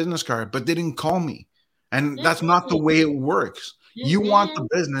on my business card, but they didn't call me. And that's not the way it works. You want the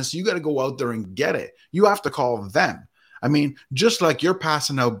business, you got to go out there and get it. You have to call them. I mean, just like you're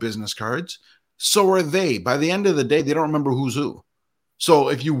passing out business cards, so are they. By the end of the day, they don't remember who's who. So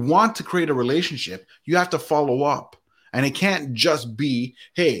if you want to create a relationship, you have to follow up. And it can't just be,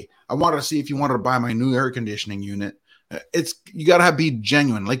 hey, I wanted to see if you wanted to buy my new air conditioning unit. You got to be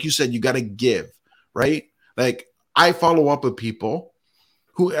genuine. Like you said, you got to give, right? Like I follow up with people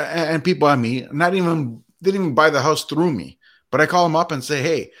and people I meet, didn't even buy the house through me, but I call them up and say,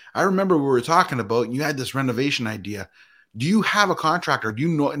 hey, I remember we were talking about, you had this renovation idea. Do you have a contractor? Do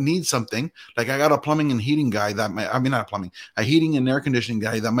you need something? Like I got a plumbing and heating guy a heating and air conditioning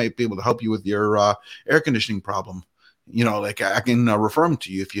guy that might be able to help you with your air conditioning problem. Like I can refer them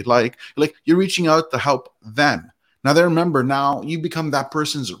to you if you'd like. Like you're reaching out to help them, Now they remember, now you become that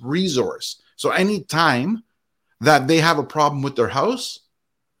person's resource. So anytime that they have a problem with their house,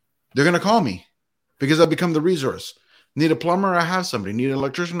 they're going to call me because I become the resource. Need a plumber, I have somebody. Need an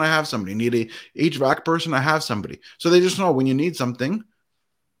electrician, I have somebody. Need a HVAC person, I have somebody. So they just know when you need something,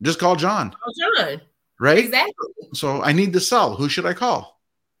 just call John. Oh, John. Right? Exactly. So I need to sell. Who should I call?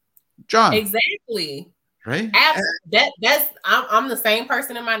 John. Exactly. Right? I'm the same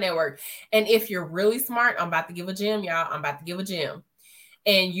person in my network. And if you're really smart, I'm about to give a gem, y'all. I'm about to give a gem.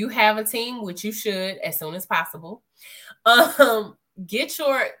 And you have a team, which you should as soon as possible. Get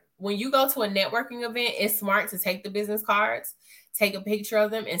your, when you go to a networking event, it's smart to take the business cards, take a picture of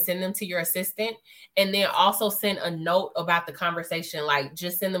them and send them to your assistant. And then also send a note about the conversation. Like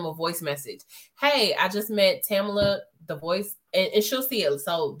just send them a voice message. Hey, I just met Tamala, the voice, and she'll see it.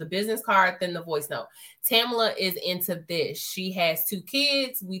 So the business card, then the voice note. Tamala is into this. She has 2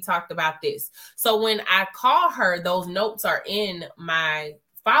 kids. We talked about this. So when I call her, those notes are in my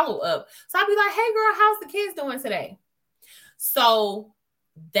follow-up. So I'll be like, hey girl, how's the kids doing today? So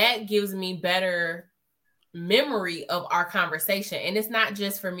that gives me better memory of our conversation. And it's not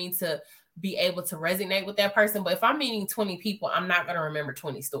just for me to be able to resonate with that person, but if I'm meeting 20 people, I'm not going to remember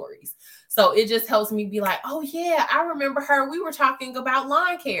 20 stories. So it just helps me be like, oh yeah, I remember her. We were talking about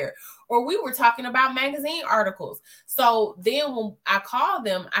lawn care, or we were talking about magazine articles. So then when I call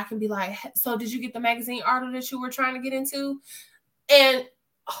them, I can be like, so did you get the magazine article that you were trying to get into? And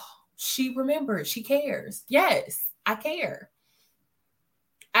she remembered. She cares. Yes, I care.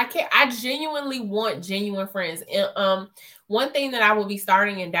 I genuinely want genuine friends. And one thing that I will be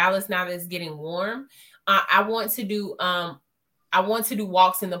starting in Dallas now that it's getting warm, I want to do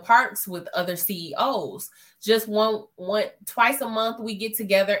walks in the parks with other CEOs. Just twice a month we get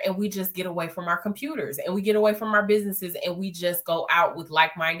together and we just get away from our computers and we get away from our businesses and we just go out with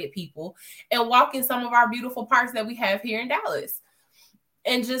like-minded people and walk in some of our beautiful parks that we have here in Dallas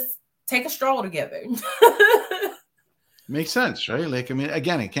and just take a stroll together. Makes sense, right? Like, I mean,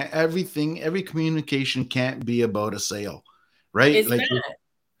 again, every communication can't be about a sale, right? It's like not.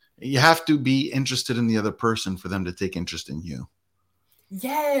 you have to be interested in the other person for them to take interest in you.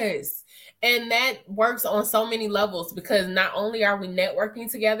 Yes. And that works on so many levels because not only are we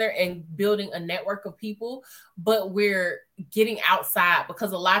networking together and building a network of people, but we're getting outside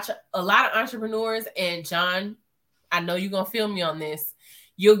because a lot of entrepreneurs, and John, I know you're going to feel me on this.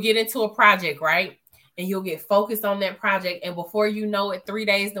 You'll get into a project, right? And you'll get focused on that project. And before you know it, 3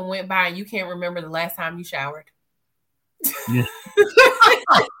 days then went by and you can't remember the last time you showered. Yeah.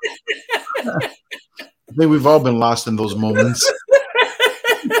 I think we've all been lost in those moments.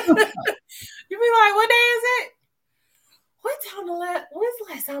 You'll be like, what day is it? When's the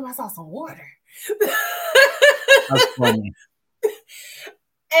last time I saw some water? That's funny.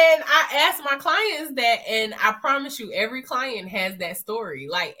 And I ask my clients that, and I promise you, every client has that story.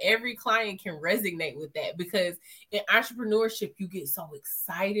 Like every client can resonate with that because in entrepreneurship, you get so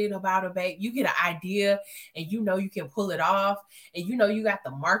excited about a bag. You get an idea and you know you can pull it off and you know you got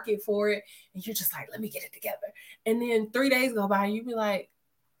the market for it. And you're just like, let me get it together. And then 3 days go by and you be like,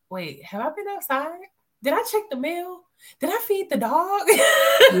 wait, have I been outside? Did I check the mail? Did I feed the dog?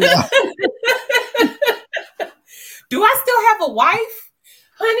 Do I still have a wife?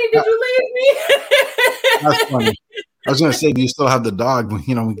 Honey, did you leave me? That's funny. I was going to say, do you still have the dog? We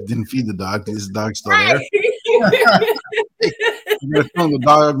didn't feed the dog. Is the dog still there? The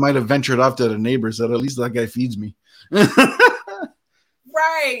dog might have ventured off to the neighbors. Said, at least that guy feeds me. Right.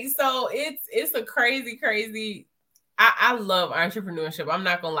 So it's a crazy. I love entrepreneurship. I'm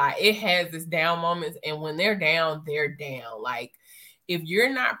not gonna lie. It has its down moments, and when they're down, they're down. Like if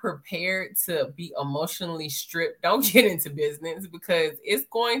you're not prepared to be emotionally stripped, don't get into business because it's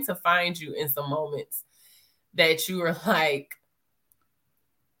going to find you in some moments that you are like,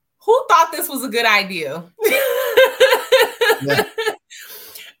 who thought this was a good idea? Yeah.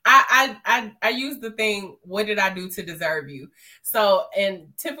 I use the thing, what did I do to deserve you? So,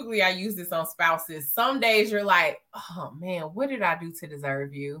 and typically I use this on spouses. Some days you're like, oh man, what did I do to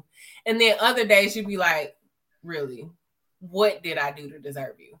deserve you? And then other days you'd be like, really, what did I do to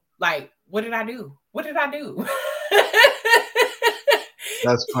deserve you? Like, what did I do? What did I do?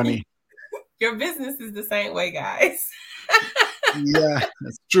 That's funny. Your business is the same way, guys. Yeah,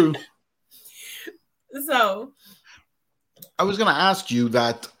 that's true. So I was going to ask you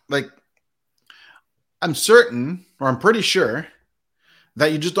that, like, I'm certain, or I'm pretty sure,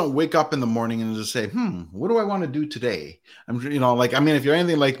 that you just don't wake up in the morning and just say, what do I want to do today? If you're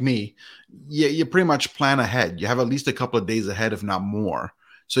anything like me, you pretty much plan ahead. You have at least a couple of days ahead, if not more.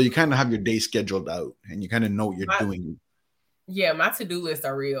 So you kind of have your day scheduled out and you kind of know what you're doing. Yeah, my to-do lists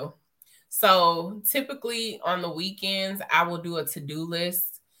are real. So typically on the weekends, I will do a to-do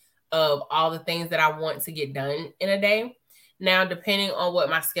list of all the things that I want to get done in a day. Now, depending on what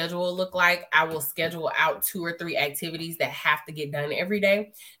my schedule will look like, I will schedule out 2 or 3 activities that have to get done every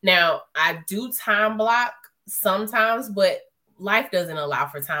day. Now, I do time block sometimes, but life doesn't allow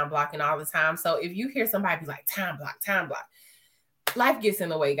for time blocking all the time. So if you hear somebody be like, time block, life gets in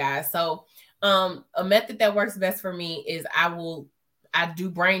the way, guys. So a method that works best for me is I do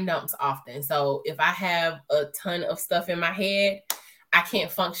brain dumps often. So if I have a ton of stuff in my head, I can't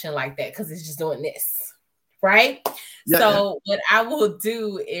function like that because it's just doing this. Right. Yeah, yeah. So what I will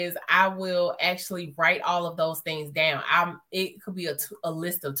do is I will actually write all of those things down. It could be a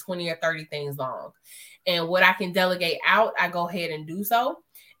list of 20 or 30 things long. And what I can delegate out, I go ahead and do so.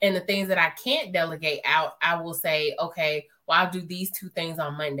 And the things that I can't delegate out, I will say, okay, well, I'll do these 2 things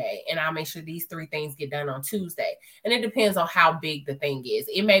on Monday and I'll make sure these 3 things get done on Tuesday. And it depends on how big the thing is.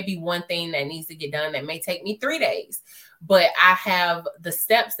 It may be one thing that needs to get done that may take me 3 days, but I have the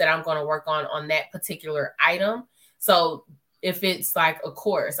steps that I'm going to work on that particular item. So if it's like a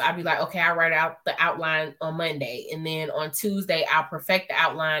course, I'll be like, okay, I write out the outline on Monday. And then on Tuesday, I'll perfect the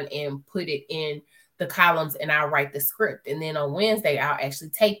outline and put it in the columns and I'll write the script. And then on Wednesday, I'll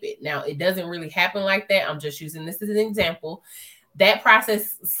actually tape it. Now, it doesn't really happen like that. I'm just using this as an example. That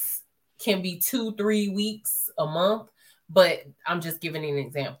process can be 2-3 weeks, a month, but I'm just giving an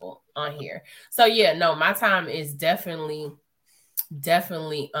example on here. So yeah, no, my time is definitely,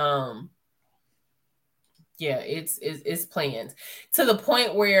 yeah, it's planned to the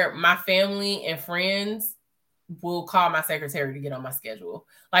point where my family and friends will call my secretary to get on my schedule.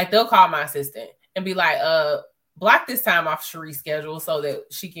 Like they'll call my assistant and be like, block this time off Sheri's schedule so that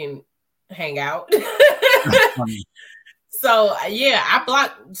she can hang out. So yeah, I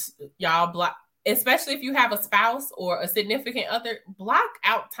block, especially if you have a spouse or a significant other, block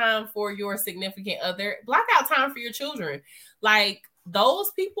out time for your significant other, block out time for your children. Like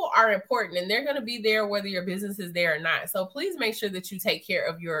those people are important and they're going to be there whether your business is there or not. So please make sure that you take care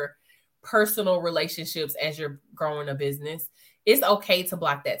of your personal relationships as you're growing a business. It's okay to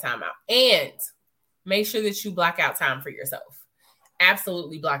block that time out and make sure that you block out time for yourself.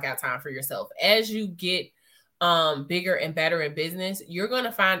 Absolutely block out time for yourself. As you get bigger and better in business, you're going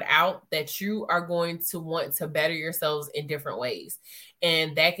to find out that you are going to want to better yourselves in different ways.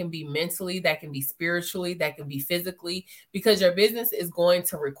 And that can be mentally, that can be spiritually, that can be physically, because your business is going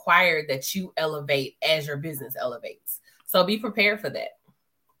to require that you elevate as your business elevates. So be prepared for that.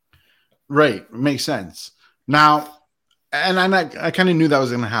 Right. Makes sense. Now, and I kind of knew that was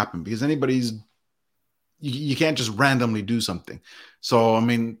going to happen because you can't just randomly do something. So, I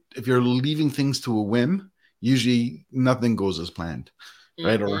mean, if you're leaving things to a whim, usually nothing goes as planned,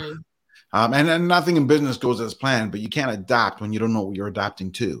 right? Mm-hmm. And nothing in business goes as planned, but you can't adapt when you don't know what you're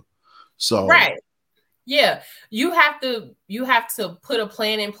adapting to. So, right. Yeah. You have to put a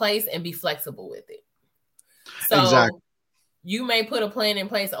plan in place and be flexible with it. So exactly. You may put a plan in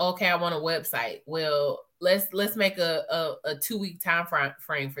place. Okay, I want a website. Well, let's make a 2-week time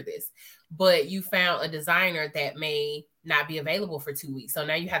frame for this. But you found a designer that may not be available for 2 weeks. So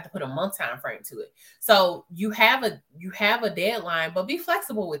now you have to put a month time frame to it. So you have a deadline, but be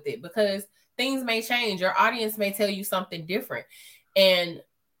flexible with it because things may change. Your audience may tell you something different. And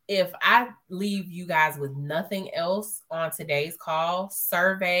if I leave you guys with nothing else on today's call,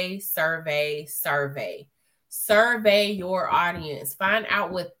 survey. Survey your audience. Find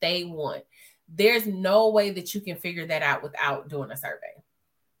out what they want. There's no way that you can figure that out without doing a survey.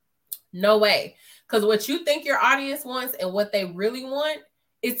 No way. Because what you think your audience wants and what they really want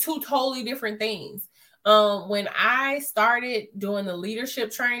is 2 totally different things. When I started doing the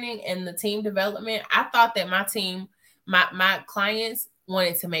leadership training and the team development, I thought that my team, my clients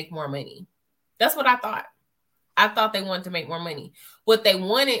wanted to make more money. That's what I thought. I thought they wanted to make more money. What they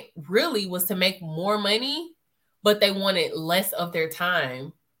wanted really was to make more money, but they wanted less of their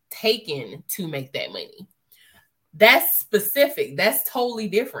time taken to make that money. That's specific. That's totally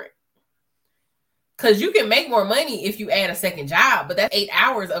different. Because you can make more money if you add a second job, but that's 8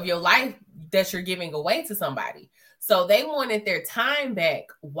 hours of your life that you're giving away to somebody. So they wanted their time back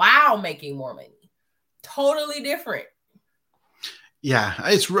while making more money. Totally different. Yeah,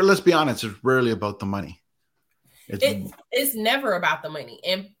 let's be honest, it's rarely about the money. It's never about the money.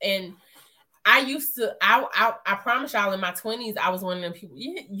 And I used to, I promise y'all in my 20s, I was one of them people,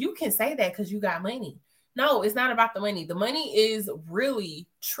 you can say that because you got money. No, it's not about the money. The money is really,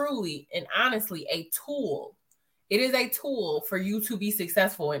 truly, and honestly a tool. It is a tool for you to be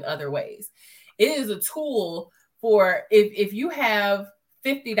successful in other ways. It is a tool for if you have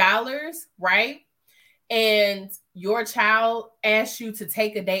 $50, right? and your child asks you to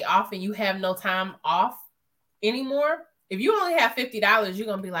take a day off and you have no time off anymore, if you only have $50, you're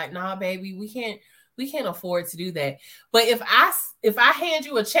gonna be like, nah, baby, we can't afford to do that. But if I hand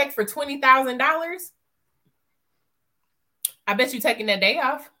you a check for $20,000, I bet you taking that day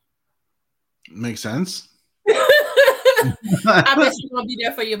off. Makes sense. I bet you're gonna be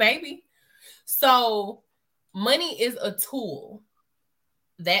there for your baby. So money is a tool.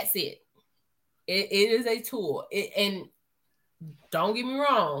 That's it. It is a tool. And don't get me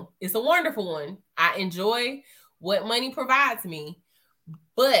wrong, it's a wonderful one. I enjoy what money provides me,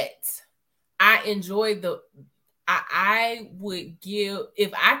 but I enjoy I would give,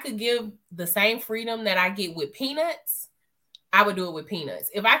 if I could give the same freedom that I get with peanuts, I would do it with peanuts.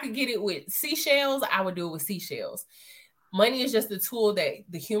 If I could get it with seashells, I would do it with seashells. Money is just the tool that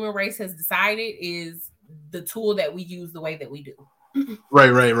the human race has decided is the tool that we use the way that we do.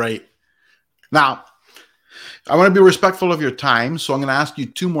 Right. Now, I want to be respectful of your time, so I'm going to ask you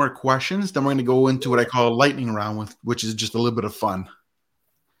 2 more questions. Then we're going to go into what I call a lightning round, which is just a little bit of fun.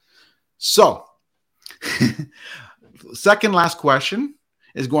 So, second last question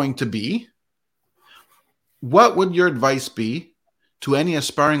is going to be, what would your advice be to any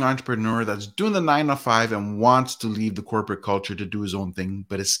aspiring entrepreneur that's doing the 9 to 5 and wants to leave the corporate culture to do his own thing,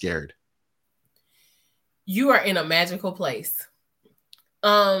 but is scared? You are in a magical place.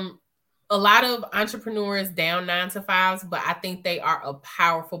 A lot of entrepreneurs down 9 to 5s, but I think they are a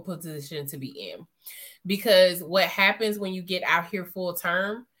powerful position to be in, because what happens when you get out here full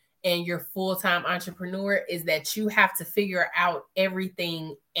term and you're full-time entrepreneur is that you have to figure out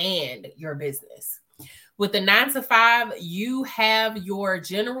everything and your business. With the 9 to 5, you have your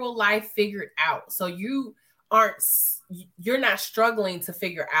general life figured out. So you're not struggling to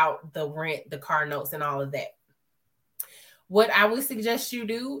figure out the rent, the car notes, and all of that. What I would suggest you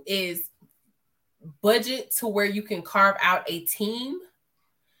do is budget to where you can carve out a team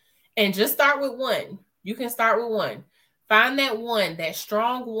and just start with one. You can start with one. Find that one, that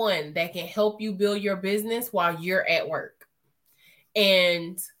strong one that can help you build your business while you're at work.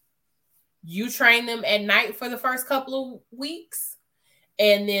 And you train them at night for the first couple of weeks.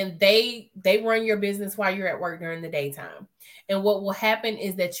 And then they run your business while you're at work during the daytime. And what will happen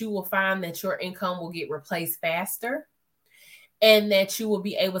is that you will find that your income will get replaced faster and that you will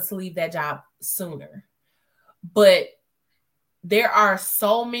be able to leave that job sooner. But there are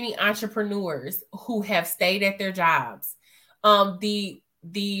so many entrepreneurs who have stayed at their jobs. The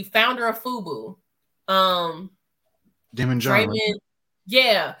founder of FUBU, Draymond,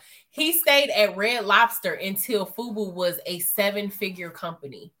 yeah, he stayed at Red Lobster until FUBU was a 7-figure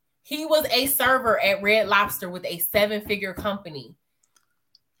company. He was a server at Red Lobster with a 7-figure company.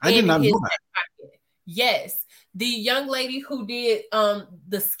 I did not know that. Pocket. Yes. The young lady who did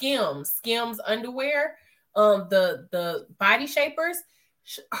the Skims underwear, the body shapers,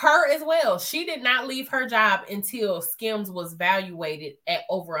 her as well. She did not leave her job until Skims was valuated at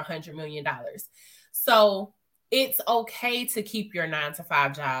over $100 million. So it's okay to keep your 9 to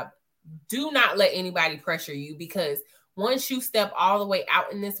 5 job. Do not let anybody pressure you, because once you step all the way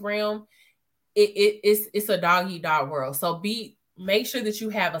out in this realm, it's a dog-eat-dog world. So make sure that you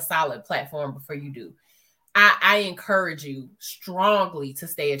have a solid platform before you do. I encourage you strongly to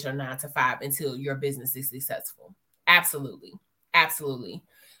stay at your 9 to 5 until your business is successful. Absolutely. Absolutely.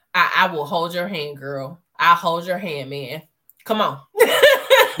 I will hold your hand, girl. I'll hold your hand, man. Come on.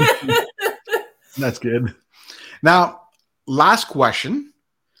 That's good. Now, last question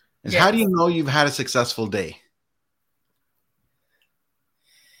is, yes, how do you know you've had a successful day?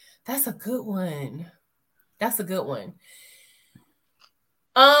 That's a good one.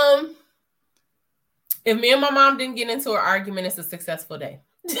 If me and my mom didn't get into an argument, it's a successful day.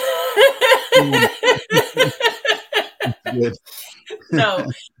 No,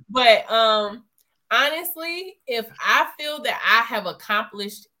 but honestly, if I feel that I have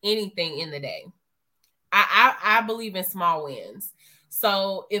accomplished anything in the day, I believe in small wins.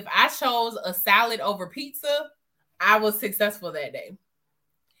 So if I chose a salad over pizza, I was successful that day.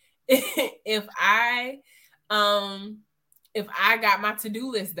 If I got my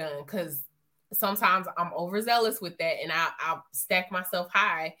to-do list done, because sometimes I'm overzealous with that and I'll stack myself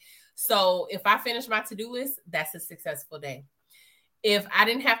high. So if I finish my to-do list, that's a successful day. If I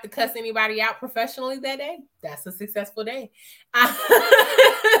didn't have to cuss anybody out professionally that day, that's a successful day.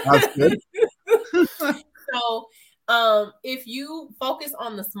 That's good. So if you focus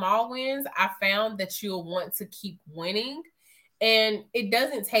on the small wins, I found that you'll want to keep winning. And it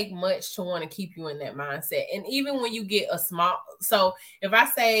doesn't take much to want to keep you in that mindset. And even when you get so if I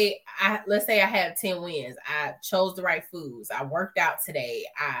say, let's say I had 10 wins, I chose the right foods, I worked out today,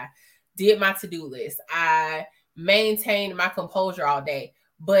 I did my to-do list. I maintained my composure all day,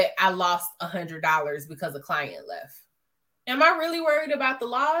 but I lost $100 because a client left. Am I really worried about the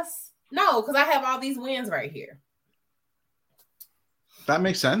loss? No, because I have all these wins right here. That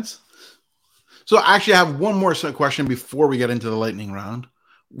makes sense. So actually, I have one more question before we get into the lightning round,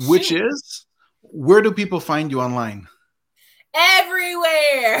 which is, where do people find you online?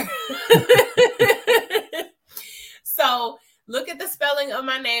 Everywhere. So look at the spelling of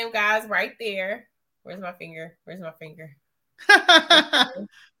my name, guys, right there. Where's my finger?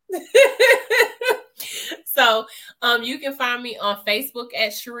 So you can find me on Facebook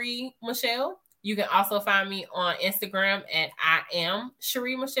at Sheri Michele. You can also find me on Instagram at I am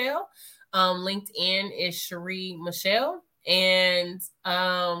Sheri Michele. LinkedIn is Sheri Michele, and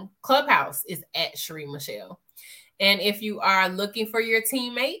Clubhouse is at Sheri Michele. And if you are looking for your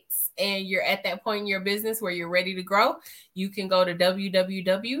teammates and you're at that point in your business where you're ready to grow, you can go to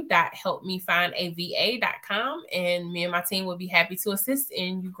www.helpmefindava.com, and me and my team will be happy to assist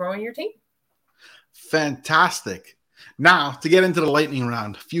in you growing your team. Fantastic. Now, to get into the lightning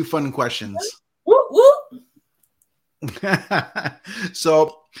round, a few fun questions. Whoop, whoop.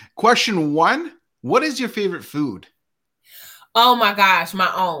 So, question 1, what is your favorite food? Oh my gosh,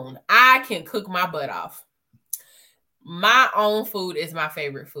 my own. I can cook my butt off. My own food is my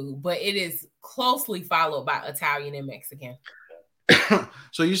favorite food, but it is closely followed by Italian and Mexican.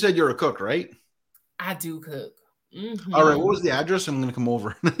 So you said you're a cook, right? I do cook. Mm-hmm. All right. What was the address? I'm going to come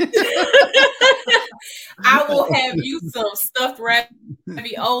over. I will have you some stuffed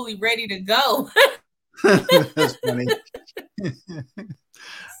ravioli ready to go. That's funny.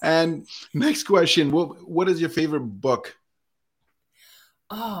 And next question, what is your favorite book?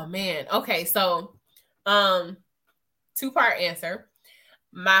 Oh man. Okay, so 2-part answer.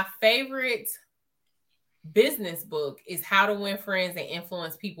 My favorite business book is How to Win Friends and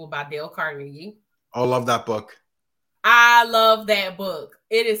Influence People by Dale Carnegie. I love that book. I love that book.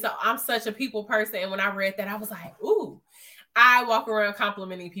 It is I'm such a people person, and when I read that, I was like, ooh. I walk around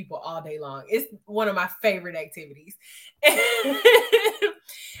complimenting people all day long. It's one of my favorite activities.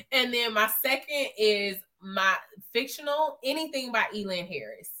 And then my second is my fictional, anything by Elan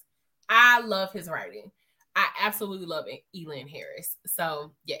Harris. I love his writing. I absolutely love Elan Harris.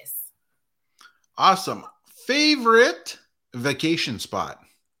 So, yes. Awesome. Favorite vacation spot?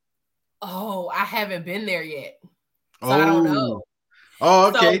 Oh, I haven't been there yet. So I don't know. Oh,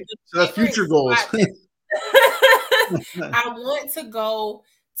 okay. So that's future goals. I want to go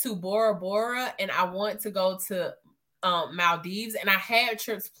to Bora Bora, and I want to go to Maldives, and I had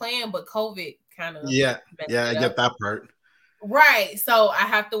trips planned, but COVID kind of I get that part. Right. So I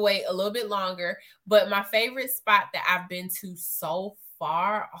have to wait a little bit longer. But my favorite spot that I've been to so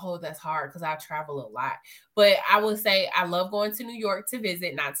far, that's hard because I travel a lot. But I would say I love going to New York to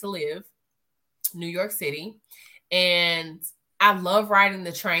visit, not to live. New York City. And I love riding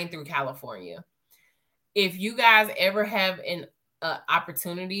the train through California. If you guys ever have an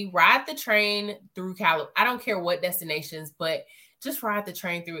opportunity, ride the train through California. I don't care what destinations, but just ride the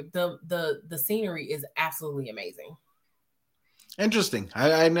train through it. The scenery is absolutely amazing. Interesting.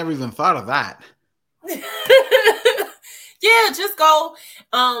 I never even thought of that. Yeah, just go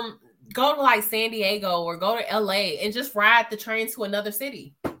to like San Diego or go to LA and just ride the train to another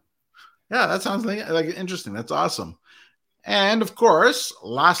city. Yeah, that sounds like interesting. That's awesome. And of course,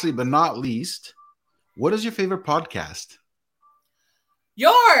 lastly but not least, what is your favorite podcast?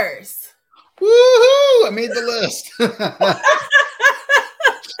 Yours. Woohoo! I made the list.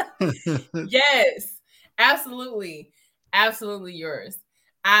 Yes, absolutely. Absolutely yours.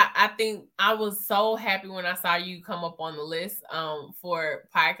 I think I was so happy when I saw you come up on the list for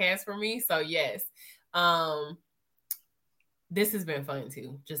podcast for me. So yes. This has been fun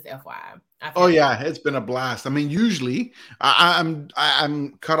too, just FYI. It's been a blast. I mean, usually I'm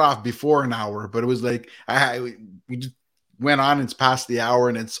cut off before an hour, but it was like we just went on. It's past the hour,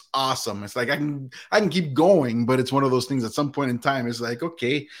 and it's awesome. It's like I can keep going, but it's one of those things. At some point in time, it's like,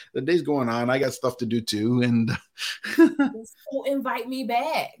 okay, the day's going on. I got stuff to do too, and so invite me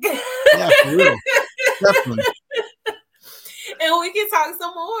back. Yeah, for real, definitely. And we can talk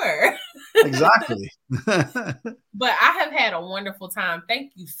some more. Exactly. But I have had a wonderful time.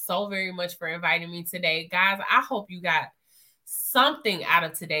 Thank you so very much for inviting me today. Guys, I hope you got something out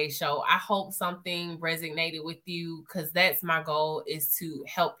of today's show. I hope something resonated with you, because that's my goal, is to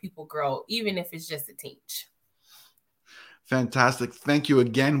help people grow, even if it's just a teach. Fantastic. Thank you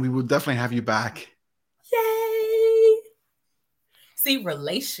again. We will definitely have you back. Yay. See,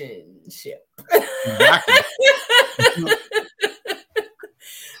 relationship. Exactly.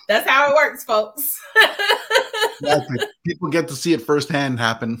 That's how it works, folks. Exactly. People get to see it firsthand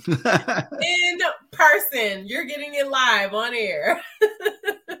happen. In person. You're getting it live on air.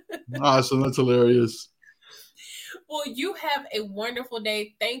 Awesome. That's hilarious. Well, you have a wonderful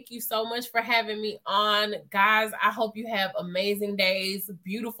day. Thank you so much for having me on. Guys, I hope you have amazing days,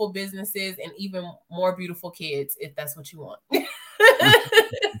 beautiful businesses, and even more beautiful kids if that's what you want.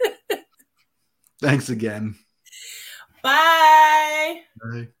 Thanks again. Bye.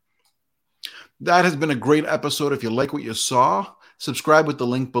 Bye. That has been a great episode. If you like what you saw, subscribe with the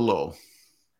link below.